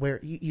 right? Where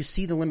you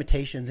see the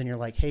limitations and you're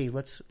like, hey,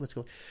 let's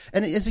go.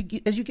 And as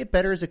you get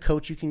better as a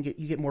coach, you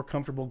get more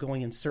comfortable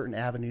going in certain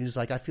avenues.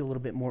 Like I feel a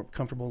little bit more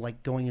comfortable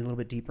like going a little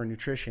bit deeper in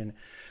nutrition,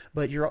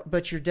 but you're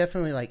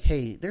definitely like,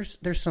 hey,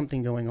 there's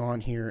something going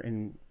on here,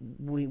 and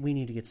we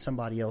need to get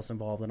somebody else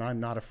involved. And I'm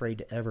not afraid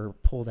to ever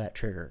pull that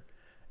trigger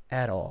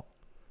at all.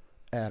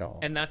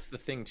 And that's the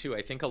thing too.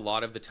 I think a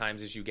lot of the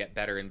times as you get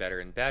better and better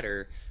and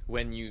better,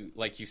 when you,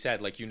 like you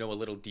said, like, a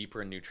little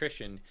deeper in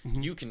nutrition,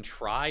 mm-hmm. you can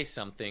try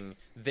something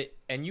that,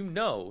 and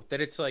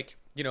that it's like,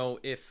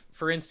 if,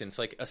 for instance,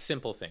 like a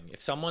simple thing,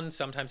 if someone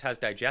sometimes has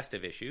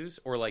digestive issues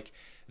or like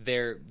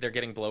they're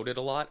getting bloated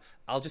a lot,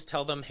 I'll just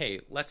tell them, hey,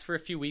 let's for a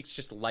few weeks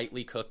just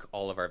lightly cook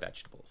all of our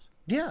vegetables.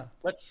 Yeah.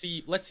 Let's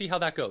see how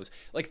that goes.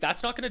 Like,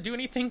 that's not going to do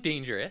anything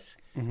dangerous.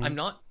 Mm-hmm. I'm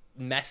not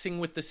messing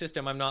with the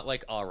system. I'm not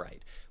like, all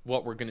right,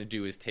 what we're going to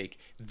do is take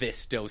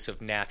this dose of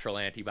natural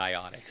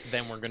antibiotics.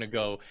 Then we're going to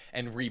go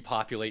and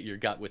repopulate your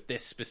gut with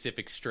this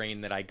specific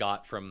strain that I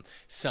got from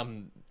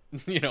some,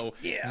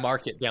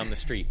 market down the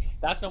street.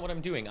 That's not what I'm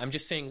doing. I'm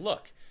just saying,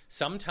 look,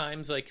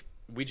 sometimes like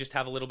we just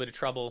have a little bit of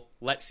trouble.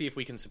 Let's see if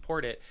we can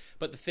support it.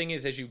 But the thing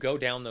is, as you go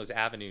down those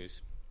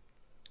avenues,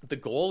 the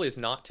goal is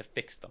not to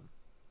fix them.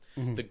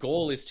 Mm-hmm. The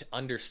goal is to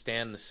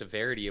understand the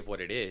severity of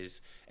what it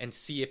is and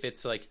see if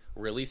it's like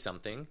really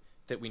something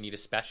that we need a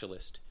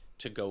specialist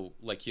to go,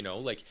 like,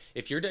 like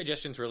if your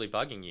digestion's really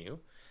bugging you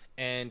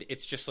and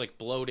it's just like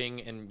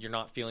bloating and you're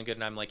not feeling good,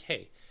 and I'm like,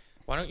 hey,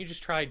 why don't you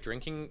just try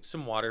drinking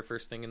some water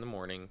first thing in the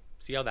morning,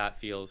 see how that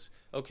feels.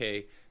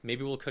 Okay,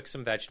 maybe we'll cook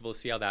some vegetables,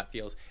 see how that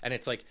feels. And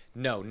it's like,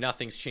 no,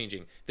 nothing's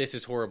changing. This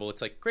is horrible.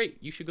 It's like, great,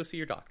 you should go see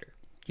your doctor.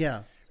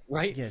 Yeah.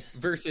 Right? Yes.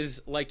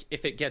 Versus like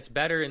if it gets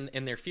better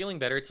and they're feeling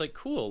better, it's like,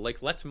 cool,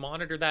 like let's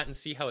monitor that and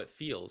see how it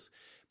feels.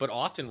 But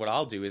often what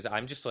I'll do is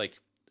I'm just like,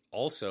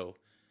 also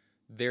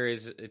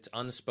it's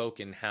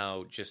unspoken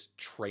how just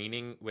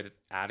training with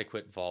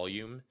adequate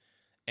volume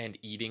and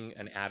eating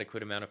an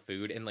adequate amount of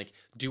food and like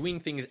doing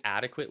things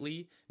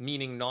adequately,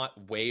 meaning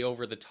not way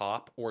over the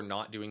top or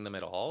not doing them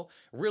at all,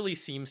 really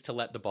seems to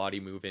let the body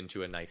move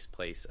into a nice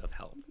place of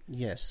health.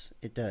 Yes,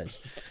 it does.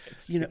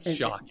 It's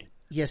shocking.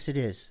 Yes, it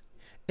is.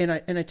 And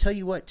I tell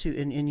you what too,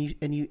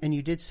 and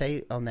you did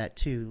say on that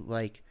too,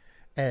 like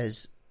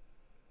as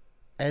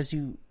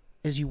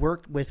you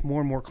work with more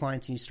and more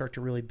clients and you start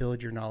to really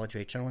build your knowledge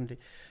base,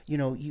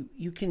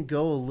 you can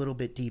go a little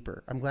bit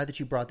deeper. I'm glad that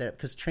you brought that up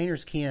because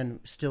trainers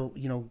can still,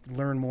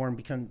 learn more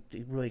and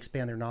really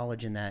expand their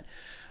knowledge in that.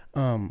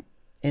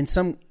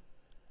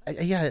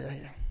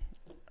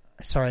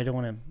 Sorry, I don't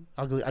want to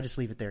I'll just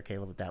leave it there,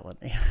 Caleb, with that one.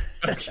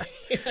 Okay.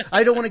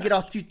 I don't want to get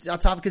off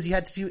topic because you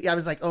had to. I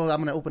was like, oh, I'm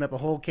going to open up a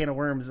whole can of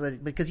worms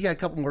because you had a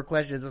couple more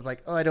questions. I was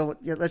like, oh, I don't.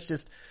 Yeah,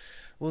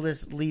 we'll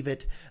just leave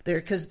it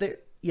there because there.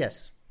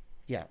 Yes,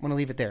 yeah, I'm going to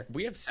leave it there.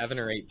 We have 7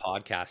 or 8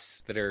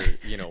 podcasts that are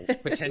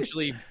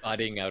potentially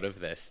budding out of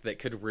this that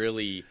could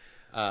really,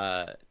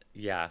 they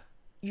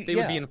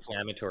would be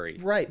inflammatory,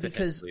 right?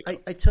 Because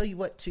I tell you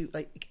what, too,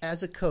 like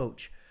as a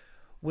coach,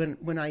 when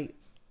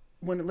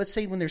let's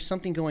say when there's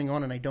something going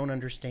on and I don't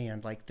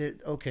understand, like,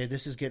 okay,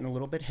 this is getting a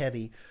little bit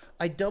heavy,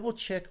 I double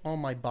check all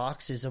my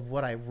boxes of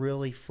what I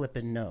really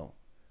flippin' know,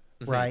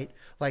 right?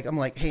 Like, I'm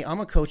like, hey, I'm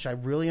a coach. I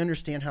really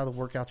understand how the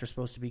workouts are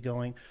supposed to be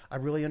going. I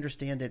really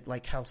understand that,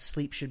 like, how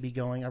sleep should be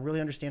going. I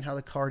really understand how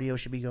the cardio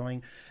should be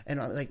going.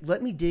 And I'm like,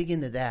 let me dig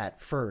into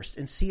that first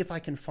and see if I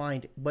can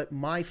find what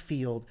my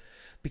field,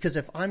 because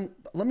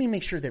let me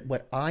make sure that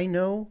what I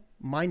know,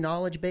 my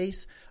knowledge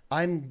base,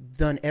 I'm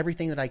done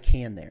everything that I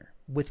can there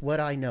with what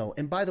I know.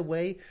 And by the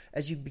way,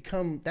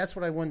 that's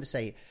what I wanted to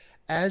say.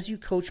 As you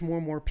coach more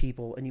and more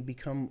people and you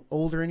become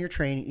older in your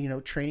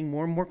training, training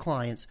more and more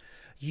clients,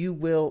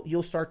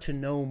 you'll start to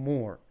know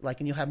more,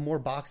 and you'll have more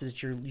boxes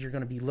that you're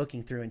going to be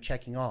looking through and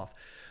checking off.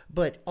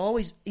 But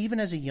always, even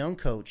as a young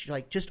coach,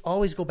 just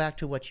always go back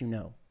to what you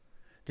know.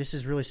 This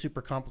is really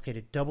super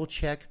complicated. Double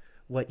check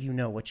what you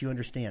know, what you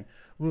understand.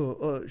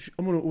 Well,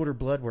 I'm going to order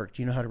blood work.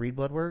 Do you know how to read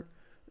blood work?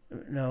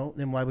 No.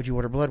 Then why would you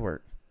order blood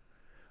work?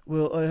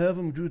 Well, I have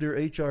them do their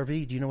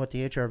HRV. Do you know what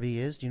the HRV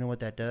is? Do you know what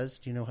that does?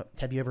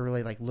 Have you ever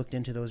really looked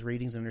into those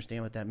readings and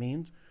understand what that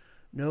means?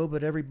 No,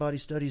 but everybody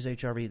studies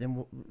HRV.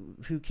 Then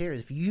who cares?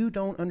 If you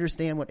don't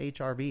understand what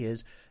HRV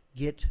is,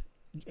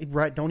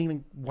 right.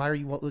 Why are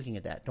you looking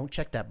at that? Don't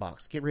check that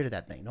box. Get rid of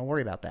that thing. Don't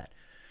worry about that.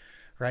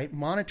 Right?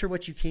 Monitor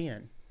what you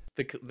can.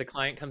 The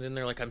client comes in,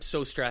 they're like, I'm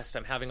so stressed.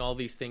 I'm having all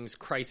these things,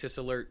 crisis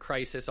alert,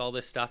 crisis, all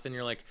this stuff. And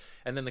you're like,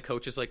 and then the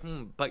coach is like,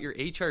 but your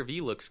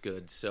HRV looks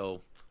good.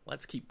 So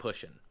let's keep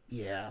pushing.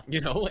 Yeah.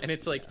 And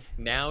it's like,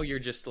 now you're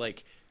just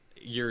like,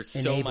 you're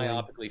so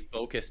myopically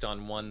focused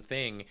on one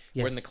thing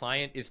when the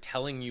client is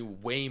telling you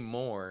way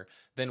more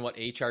than what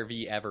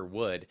HRV ever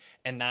would.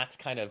 And that's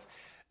kind of,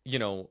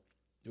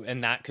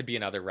 and that could be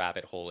another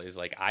rabbit hole, is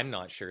like, I'm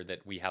not sure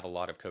that we have a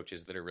lot of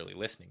coaches that are really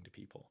listening to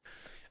people.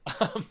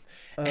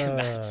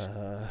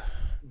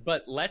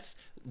 But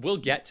we'll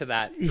get to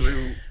that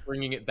through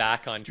bringing it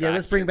back on track. Yeah,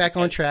 let's bring it back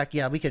on track.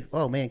 Yeah, we could.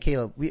 Oh man,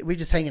 Caleb, we're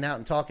just hanging out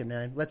and talking,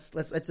 man.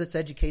 Let's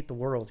educate the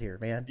world here,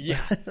 man.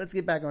 Yeah, let's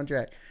get back on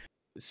track.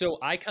 So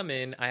I come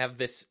in, I have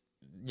this,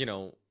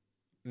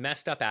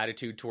 messed up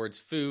attitude towards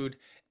food,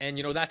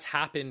 and that's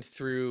happened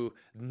through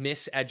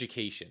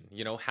miseducation.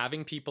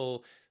 Having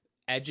people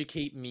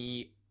educate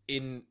me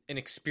in an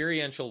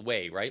experiential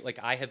way, right? Like,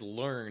 I had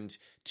learned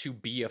to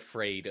be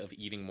afraid of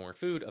eating more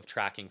food, of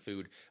tracking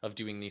food, of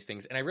doing these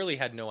things. And I really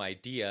had no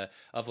idea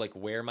of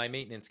where my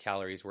maintenance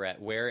calories were at,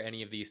 where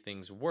any of these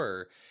things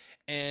were.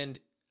 And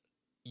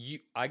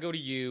I go to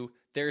you,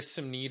 there's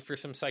some need for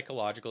some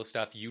psychological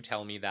stuff. You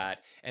tell me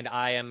that. And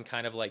I am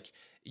kind of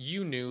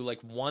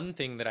one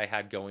thing that I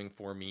had going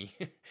for me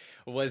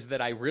was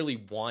that I really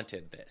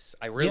wanted this.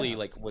 I really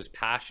was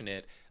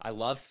passionate. I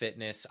love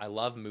fitness. I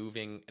love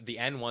moving. The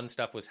N1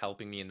 stuff was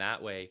helping me in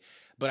that way,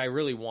 but I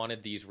really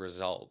wanted these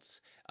results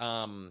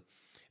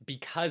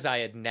because I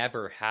had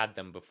never had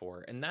them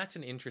before. And that's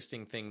an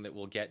interesting thing that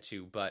we'll get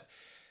to. But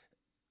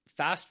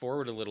fast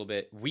forward a little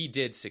bit, we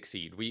did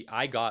succeed.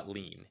 I got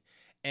lean.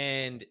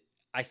 And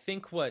I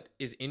think what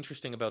is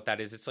interesting about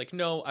that is it's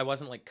no, I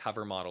wasn't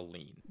cover model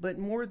lean. But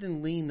more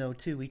than lean, though,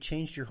 too, we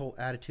changed your whole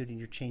attitude and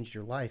you changed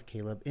your life,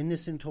 Caleb. In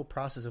this whole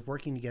process of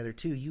working together,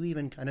 too, you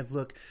even kind of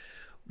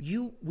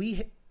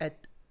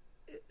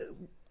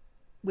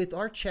with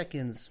our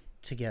check-ins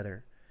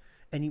together,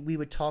 and we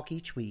would talk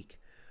each week.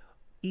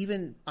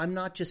 Even I'm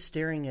not just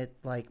staring at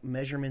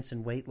measurements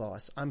and weight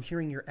loss. I'm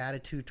hearing your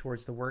attitude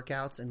towards the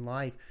workouts and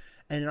life.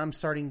 And I'm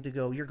starting to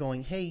go, you're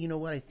going, hey, you know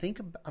what? I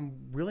think I'm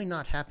really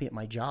not happy at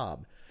my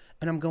job.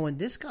 And I'm going,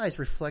 this guy's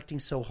reflecting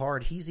so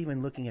hard. He's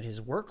even looking at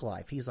his work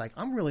life. He's like,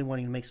 I'm really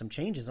wanting to make some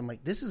changes. I'm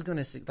like, this is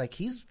going to,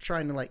 he's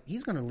trying to,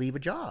 he's going to leave a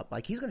job.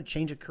 He's going to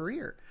change a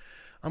career.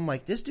 I'm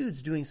like, this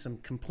dude's doing some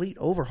complete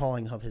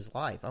overhauling of his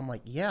life. I'm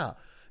like, yeah,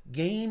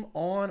 game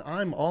on.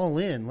 I'm all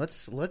in.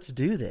 Let's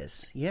do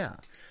this. Yeah.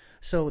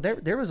 So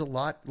there was a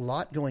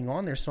lot going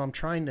on there. So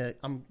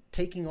I'm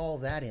taking all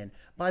that in.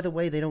 By the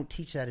way, they don't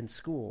teach that in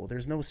school.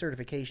 There's no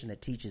certification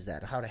that teaches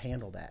that, how to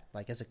handle that.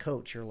 As a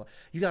coach, you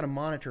got to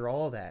monitor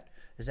all that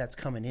as that's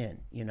coming in,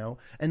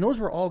 And those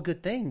were all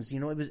good things,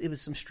 It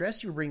was some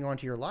stress you were bringing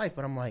onto your life,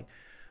 but I'm like,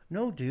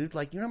 no, dude.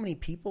 You know how many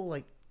people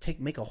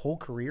make a whole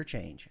career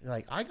change?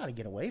 I got to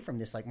get away from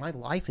this. My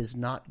life is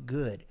not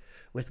good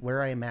with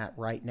where I am at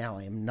right now.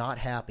 I am not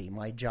happy.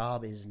 My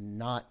job is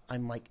not.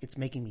 It's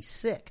making me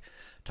sick.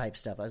 Type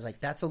stuff. I was like,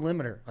 that's a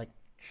limiter.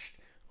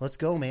 Let's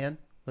go, man.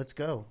 Let's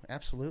go.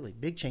 Absolutely.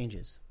 Big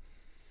changes.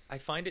 I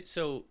find it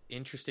so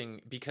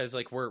interesting because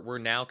we're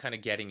now kind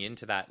of getting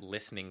into that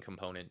listening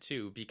component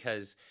too,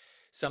 because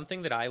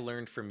something that I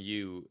learned from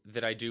you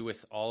that I do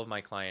with all of my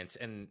clients,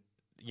 and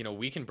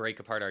we can break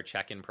apart our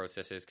check-in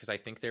processes because I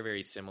think they're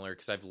very similar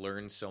because I've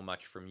learned so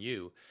much from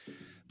you.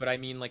 But I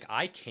mean, like,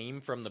 I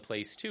came from the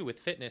place too with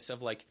fitness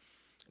of like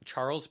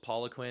Charles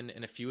Poliquin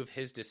and a few of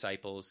his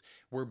disciples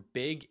were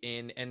big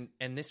in,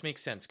 and this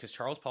makes sense because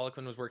Charles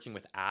Poliquin was working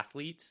with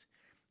athletes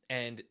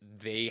and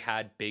they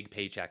had big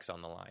paychecks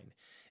on the line.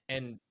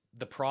 And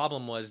the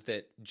problem was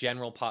that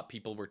general pop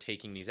people were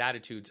taking these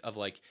attitudes of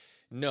like,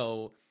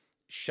 no,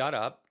 shut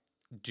up,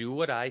 do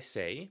what I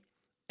say,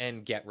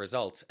 and get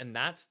results. And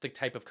that's the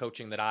type of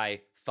coaching that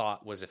I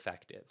thought was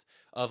effective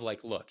of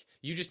like, look,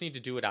 you just need to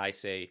do what I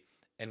say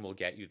and we'll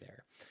get you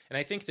there. And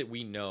I think that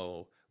we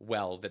know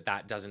well that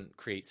that doesn't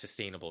create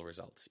sustainable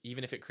results,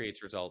 even if it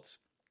creates results,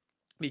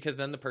 because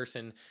then the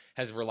person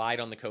has relied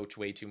on the coach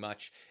way too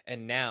much.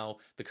 And now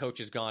the coach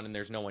is gone and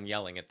there's no one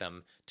yelling at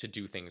them to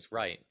do things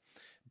right.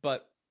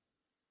 But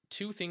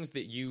two things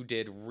that you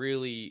did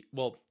really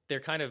well, they're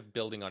kind of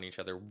building on each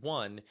other.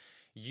 One,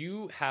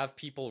 you have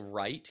people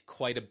write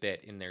quite a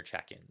bit in their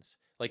check-ins.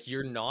 Like,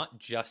 you're not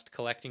just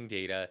collecting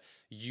data,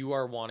 you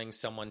are wanting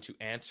someone to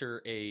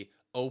answer a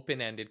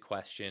open-ended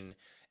question.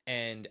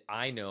 And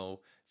I know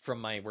from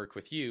my work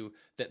with you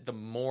that the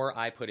more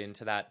I put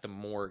into that, the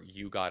more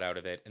you got out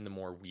of it and the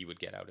more we would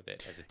get out of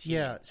it as a team.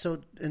 Yeah.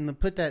 So, and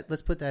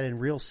let's put that in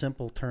real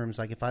simple terms.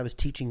 Like, if I was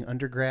teaching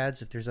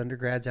undergrads, if there's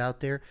undergrads out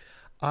there,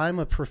 I'm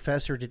a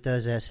professor that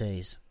does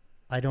essays.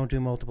 I don't do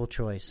multiple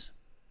choice.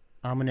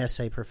 I'm an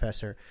essay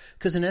professor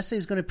because an essay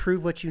is going to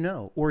prove what you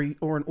know, or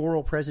an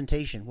oral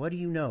presentation. What do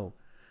you know?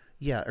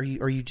 Yeah. Are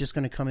you just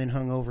going to come in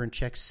hungover and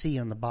check C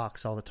on the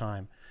box all the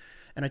time?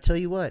 And I tell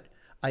you what,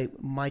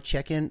 our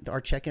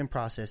check-in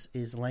process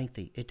is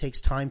lengthy. It takes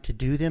time to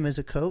do them as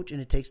a coach,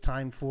 and it takes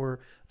time for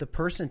the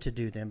person to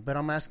do them. But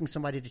I'm asking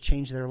somebody to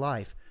change their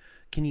life.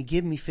 Can you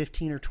give me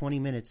 15 or 20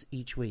 minutes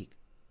each week?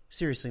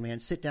 Seriously, man,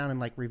 sit down and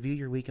like review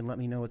your week and let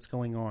me know what's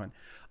going on.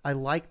 I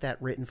like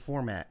that written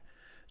format,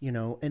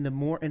 and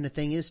the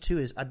thing is too,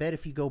 is I bet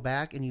if you go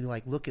back and you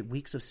like look at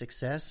weeks of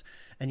success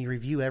and you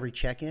review every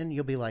check-in,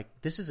 you'll be like,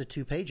 this is a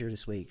 2-pager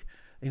this week.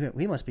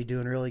 We must be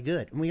doing really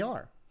good. And we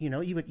are,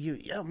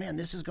 oh man,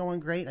 this is going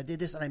great. I did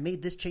this and I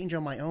made this change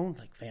on my own.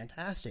 Like,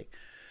 fantastic.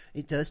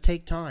 It does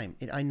take time.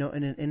 I know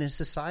in a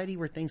society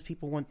where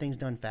people want things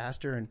done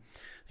faster and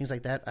things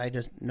like that,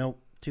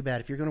 nope. Too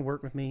bad. If you're going to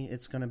work with me,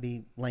 it's going to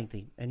be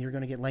lengthy, and you're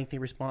going to get lengthy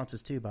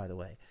responses too, by the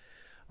way,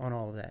 on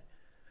all of that.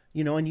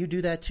 And you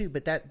do that too.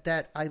 But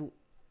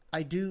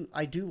I do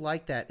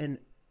like that, and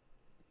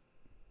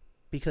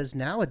because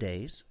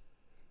nowadays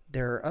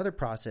there are other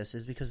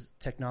processes because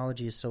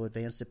technology is so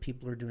advanced that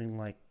people are doing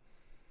like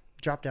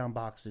drop down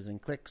boxes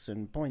and clicks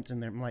and points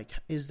in there. I'm like,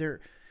 is there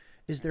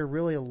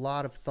really a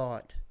lot of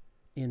thought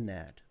in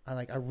that?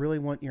 I really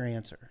want your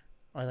answer.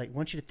 I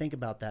want you to think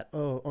about that.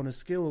 Oh, on a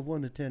scale of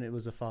 1 to 10, it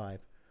was a 5.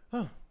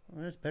 Oh,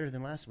 well, that's better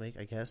than last week,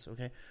 I guess.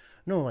 Okay.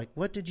 No,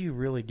 what did you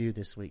really do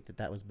this week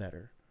that was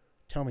better?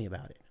 Tell me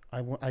about it.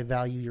 I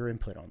value your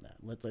input on that.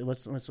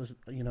 Let's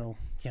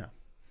yeah.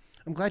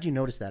 I'm glad you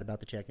noticed that about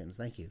the check-ins.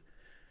 Thank you.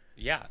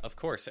 Yeah, of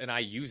course. And I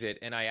use it.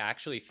 And I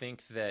actually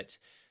think that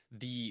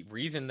the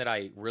reason that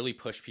I really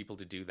push people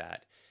to do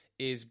that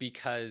is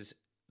because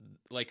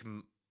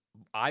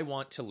I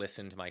want to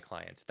listen to my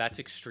clients. That's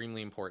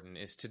extremely important,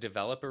 is to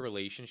develop a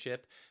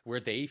relationship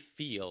where they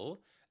feel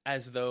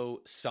as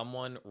though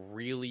someone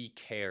really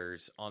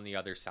cares on the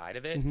other side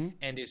of it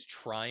and is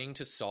trying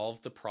to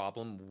solve the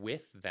problem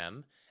with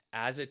them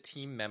as a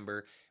team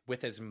member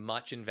with as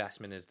much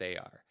investment as they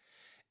are.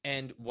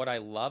 And what I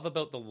love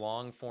about the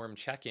long form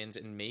check-ins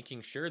and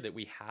making sure that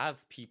we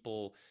have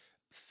people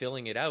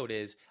filling it out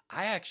is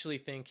I actually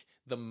think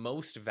the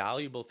most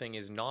valuable thing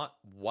is not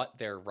what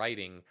they're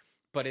writing,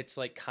 but it's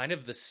like kind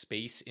of the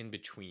space in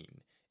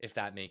between, if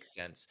that makes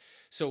sense.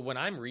 So when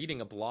I'm reading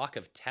a block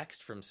of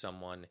text from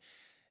someone,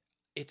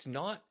 it's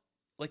not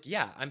like,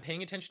 yeah, I'm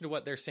paying attention to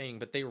what they're saying,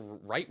 but they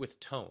write with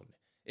tone.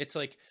 It's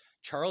like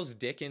Charles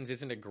Dickens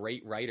isn't a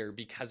great writer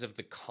because of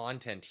the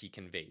content he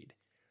conveyed,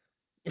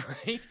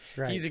 right?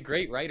 He's a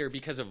great writer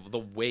because of the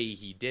way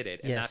he did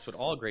it. And that's what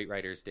all great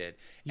writers did.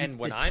 And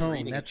when I'm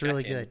reading that's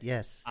really good.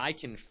 Yes. I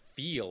can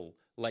feel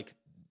like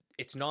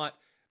it's not,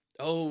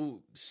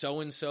 oh,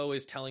 so-and-so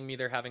is telling me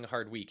they're having a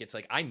hard week. It's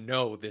like, I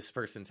know this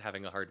person's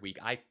having a hard week.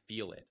 I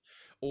feel it.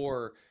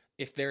 Or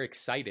if they're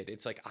excited,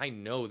 it's like, I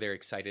know they're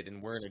excited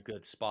and we're in a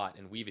good spot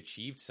and we've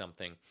achieved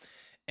something.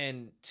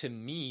 And to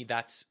me,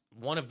 that's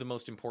one of the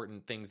most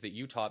important things that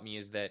you taught me,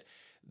 is that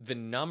the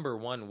number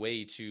one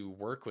way to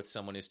work with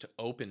someone is to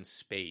open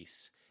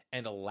space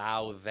and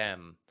allow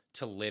them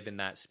to live in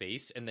that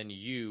space. And then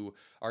you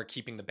are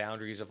keeping the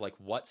boundaries of like,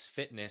 what's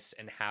fitness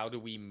and how do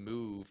we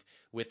move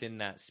within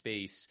that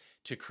space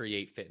to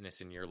create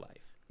fitness in your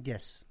life?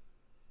 Yes,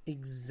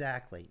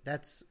 exactly.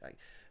 That's,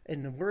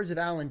 in the words of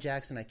Alan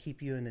Jackson, I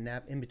keep you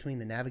in between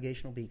the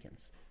navigational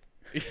beacons.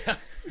 Yeah.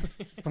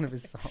 It's one of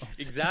his songs.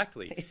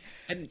 Exactly.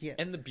 And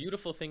and the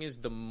beautiful thing is,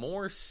 the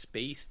more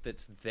space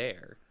that's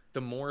there,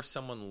 the more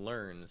someone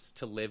learns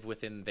to live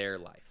within their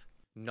life,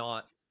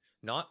 not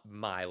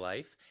my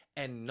life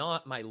and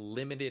not my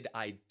limited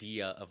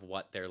idea of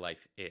what their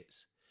life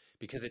is.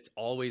 because it's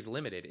always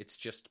limited. It's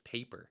just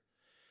paper.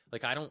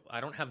 Like I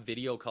don't have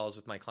video calls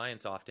with my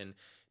clients often,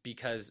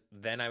 because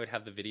then I would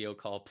have the video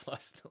call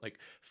plus like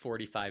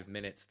 45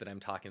 minutes that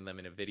I'm talking to them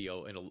in a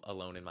video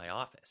alone in my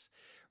office,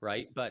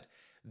 right? But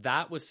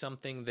that was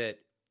something that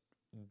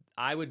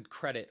I would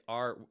credit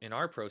in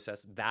our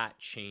process that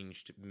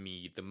changed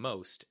me the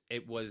most.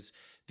 It was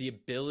the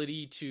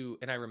ability to,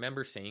 and I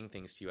remember saying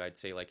things to you. I'd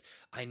say like,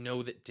 I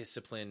know that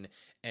discipline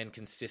and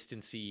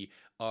consistency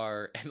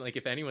are, and like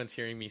if anyone's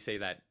hearing me say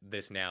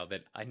this now,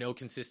 that I know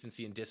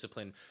consistency and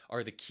discipline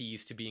are the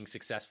keys to being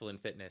successful in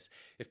fitness.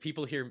 If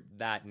people hear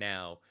that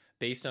now,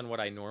 based on what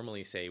I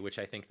normally say, which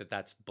I think that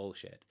that's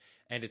bullshit,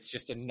 and it's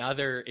just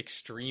another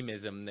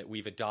extremism that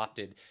we've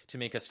adopted to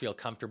make us feel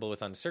comfortable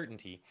with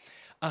uncertainty.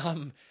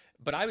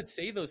 But I would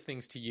say those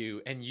things to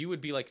you and you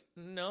would be like,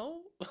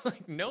 no,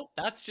 like, nope,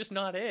 that's just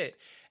not it.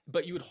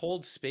 But you would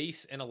hold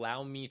space and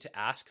allow me to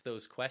ask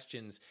those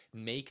questions,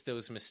 make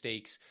those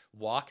mistakes,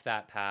 walk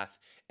that path.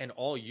 And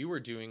all you were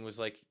doing was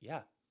like,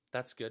 yeah,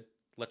 that's good.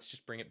 Let's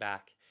just bring it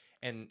back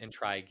and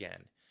try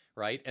again.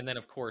 Right. And then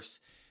of course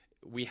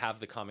we have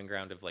the common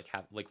ground of like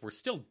we're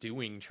still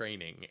doing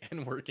training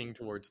and working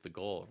towards the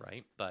goal.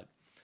 Right. But.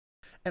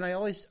 And I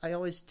always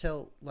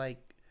tell, like,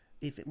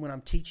 when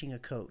I'm teaching a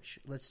coach,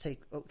 let's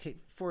take,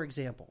 for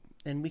example,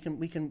 and we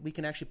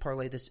can actually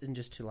parlay this in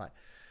just two lines.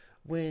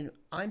 When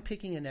I'm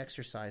picking an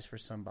exercise for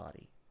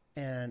somebody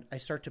and I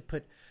start to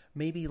put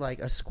maybe like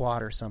a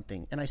squat or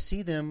something, and I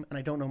see them and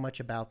I don't know much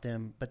about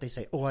them, but they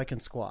say, oh, I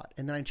can squat.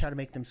 And then I try to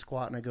make them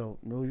squat and I go,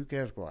 no, you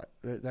can't squat.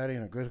 That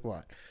ain't a good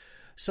squat.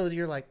 So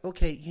you're like,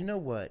 okay, you know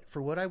what?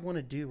 For what I want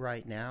to do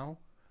right now,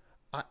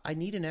 I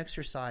need an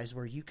exercise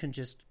where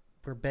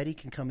where Betty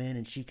can come in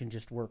and she can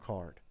just work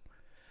hard.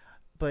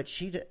 But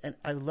and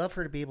I love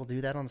her to be able to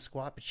do that on the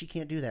squat, but she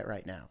can't do that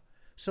right now.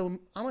 So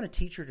I'm going to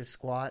teach her to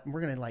squat, and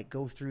we're going to like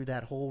go through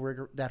that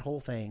whole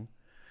thing.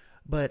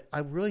 But I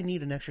really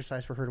need an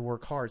exercise for her to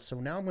work hard. So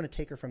now I'm going to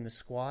take her from the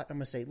squat. I'm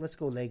going to say, let's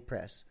go leg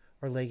press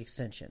or leg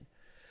extension.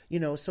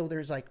 So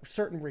there's like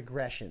certain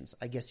regressions,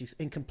 I guess,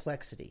 in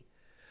complexity.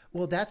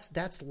 Well,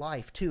 that's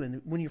life too.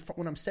 And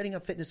when I'm setting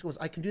up fitness goals,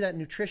 I can do that in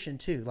nutrition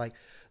too. Like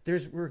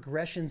there's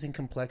regressions in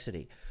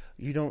complexity.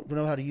 You don't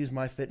know how to use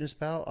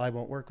MyFitnessPal? I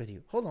won't work with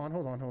you. Hold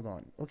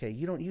on. Okay,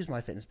 you don't use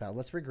MyFitnessPal.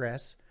 Let's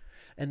regress.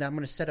 And then I'm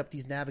going to set up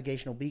these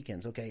navigational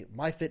beacons. Okay,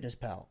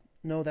 MyFitnessPal.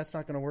 No, that's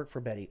not going to work for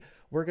Betty.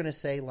 We're going to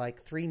say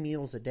like 3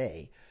 meals a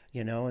day,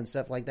 and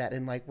stuff like that.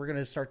 And like we're going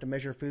to start to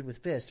measure food with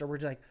fists. Or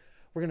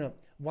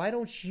why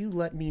don't you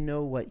let me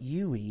know what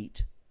you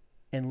eat?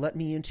 And let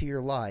me into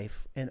your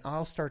life, and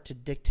I'll start to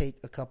dictate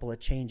a couple of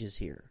changes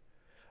here.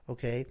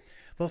 Okay?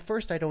 Well,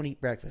 first, I don't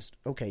eat breakfast.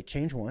 Okay,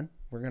 change one.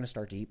 We're going to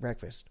start to eat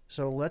breakfast.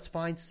 So let's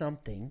find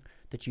something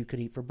that you could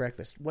eat for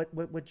breakfast. What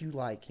would you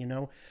like,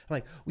 Like,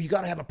 well, you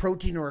got to have a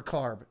protein or a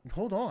carb.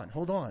 Hold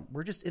on.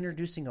 We're just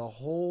introducing a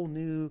whole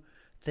new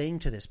thing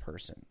to this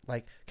person.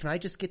 Like, can I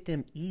just get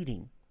them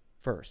eating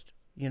first?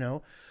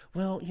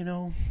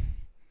 Well,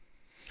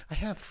 I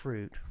have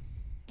fruit.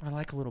 I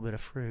like a little bit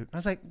of fruit. I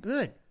was like,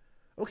 good.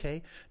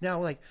 Okay. Now,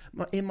 like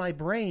in my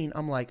brain,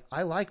 I'm like,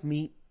 I like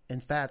meat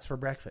and fats for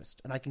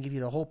breakfast. And I can give you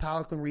the whole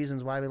palate and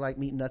reasons why we like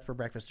meat and nuts for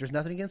breakfast. There's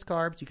nothing against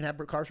carbs. You can have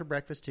carbs for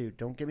breakfast too.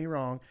 Don't get me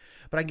wrong.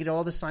 But I can get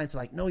all the science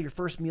like, no, your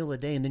first meal a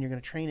day and then you're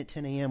going to train at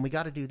 10 a.m. We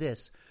got to do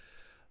this.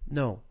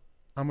 No,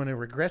 I'm going to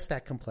regress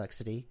that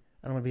complexity.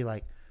 And I'm going to be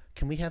like,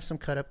 can we have some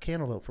cut up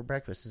cantaloupe for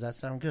breakfast? Does that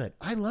sound good?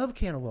 I love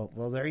cantaloupe.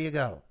 Well, there you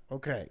go.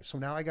 Okay. So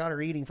now I got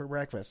her eating for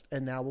breakfast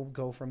and now we'll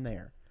go from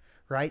there.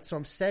 Right? So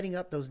I'm setting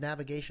up those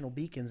navigational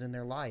beacons in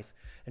their life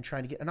and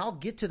trying to and I'll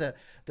get to the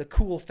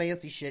cool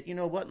fancy shit. You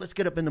know what? Let's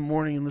get up in the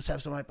morning and let's have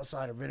some apple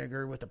cider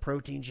vinegar with a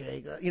protein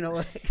shake,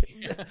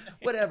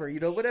 whatever,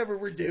 whatever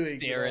we're doing.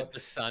 Stare at the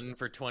sun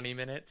for 20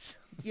 minutes.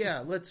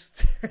 Yeah. Let's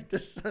stare at the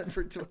sun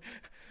for 20.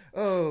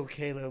 Oh,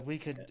 Caleb, we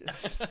could.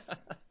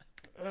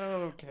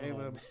 Oh,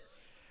 Caleb.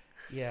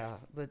 Yeah.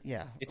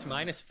 It's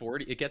minus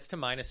 40. It gets to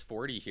minus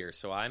 40 here.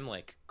 So I'm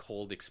like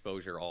cold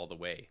exposure all the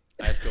way.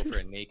 I just go for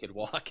a naked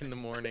walk in the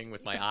morning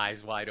with my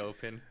eyes wide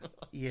open.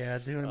 Yeah.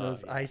 Doing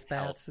those ice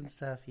baths and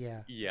stuff.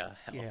 Yeah. Yeah.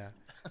 Yeah.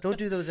 Don't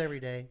do those every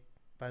day.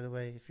 By the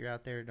way, if you're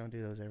out there, don't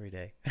do those every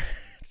day.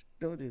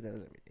 Don't do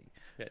those every day.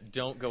 Yeah,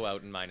 don't go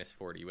out in minus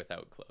 40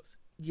 without clothes.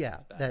 Yeah.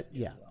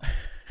 Yeah. Well.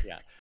 Yeah.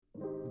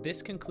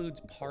 This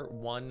concludes part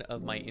 1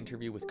 of my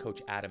interview with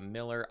Coach Adam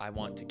Miller. I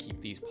want to keep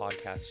these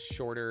podcasts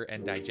shorter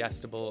and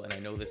digestible, and I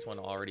know this one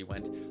already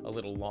went a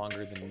little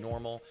longer than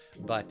normal,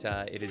 but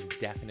it is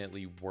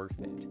definitely worth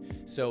it.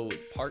 So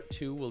part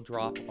 2 will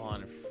drop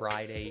on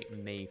Friday,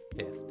 May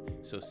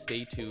 5th. So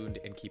stay tuned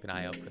and keep an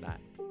eye out for that.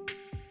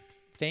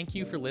 Thank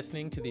you for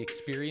listening to the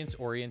Experience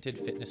Oriented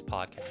Fitness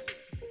Podcast.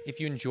 If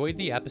you enjoyed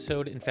the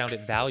episode and found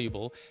it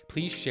valuable,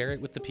 please share it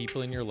with the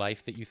people in your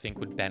life that you think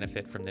would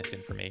benefit from this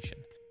information.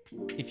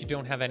 If you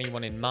don't have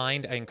anyone in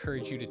mind, I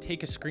encourage you to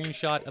take a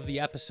screenshot of the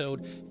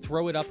episode,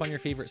 throw it up on your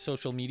favorite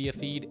social media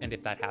feed, and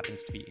if that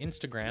happens to be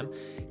Instagram,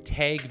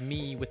 tag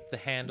me with the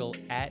handle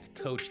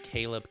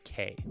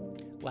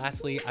 @CoachCalebK.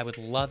 Lastly, I would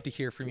love to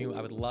hear from you.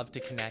 I would love to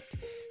connect.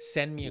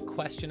 Send me a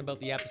question about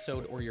the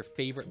episode or your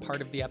favorite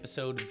part of the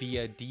episode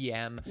via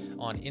DM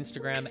on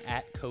Instagram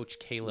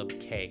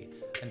 @CoachCalebK.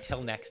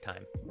 Until next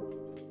time.